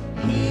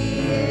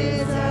 He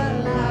is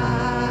alive.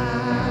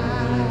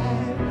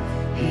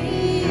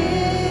 He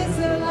is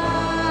alive.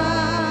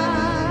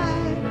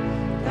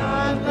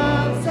 God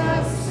loves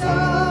us so.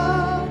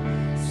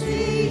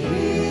 See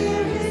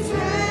here his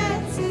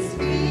hands, his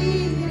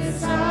feet, his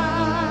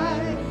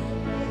side.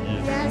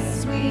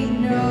 Yes, we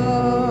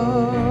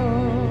know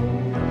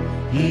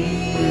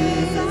he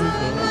is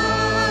alive.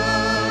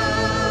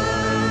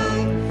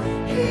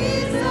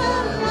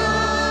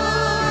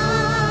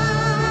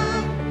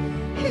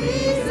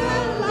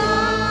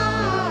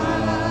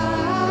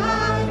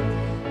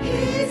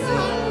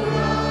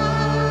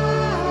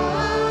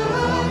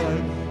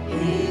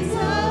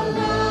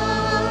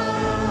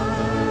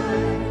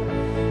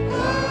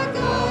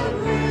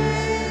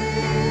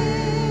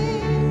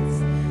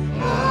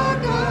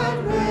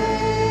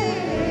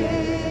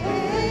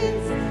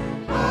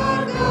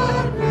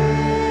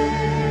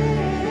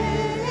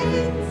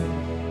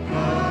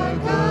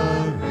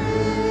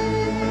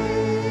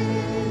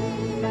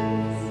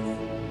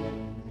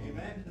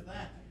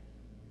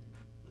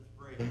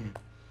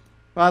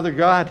 Father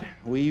God,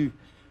 we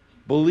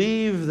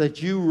believe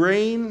that you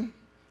reign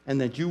and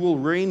that you will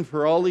reign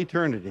for all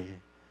eternity.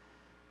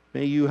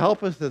 May you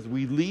help us as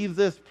we leave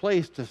this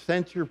place to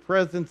sense your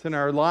presence in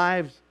our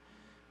lives,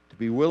 to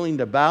be willing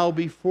to bow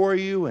before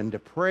you and to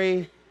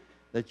pray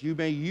that you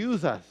may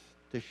use us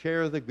to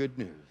share the good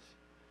news.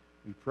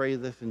 We pray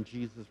this in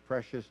Jesus'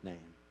 precious name.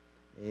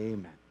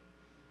 Amen.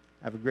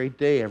 Have a great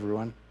day,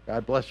 everyone.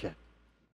 God bless you.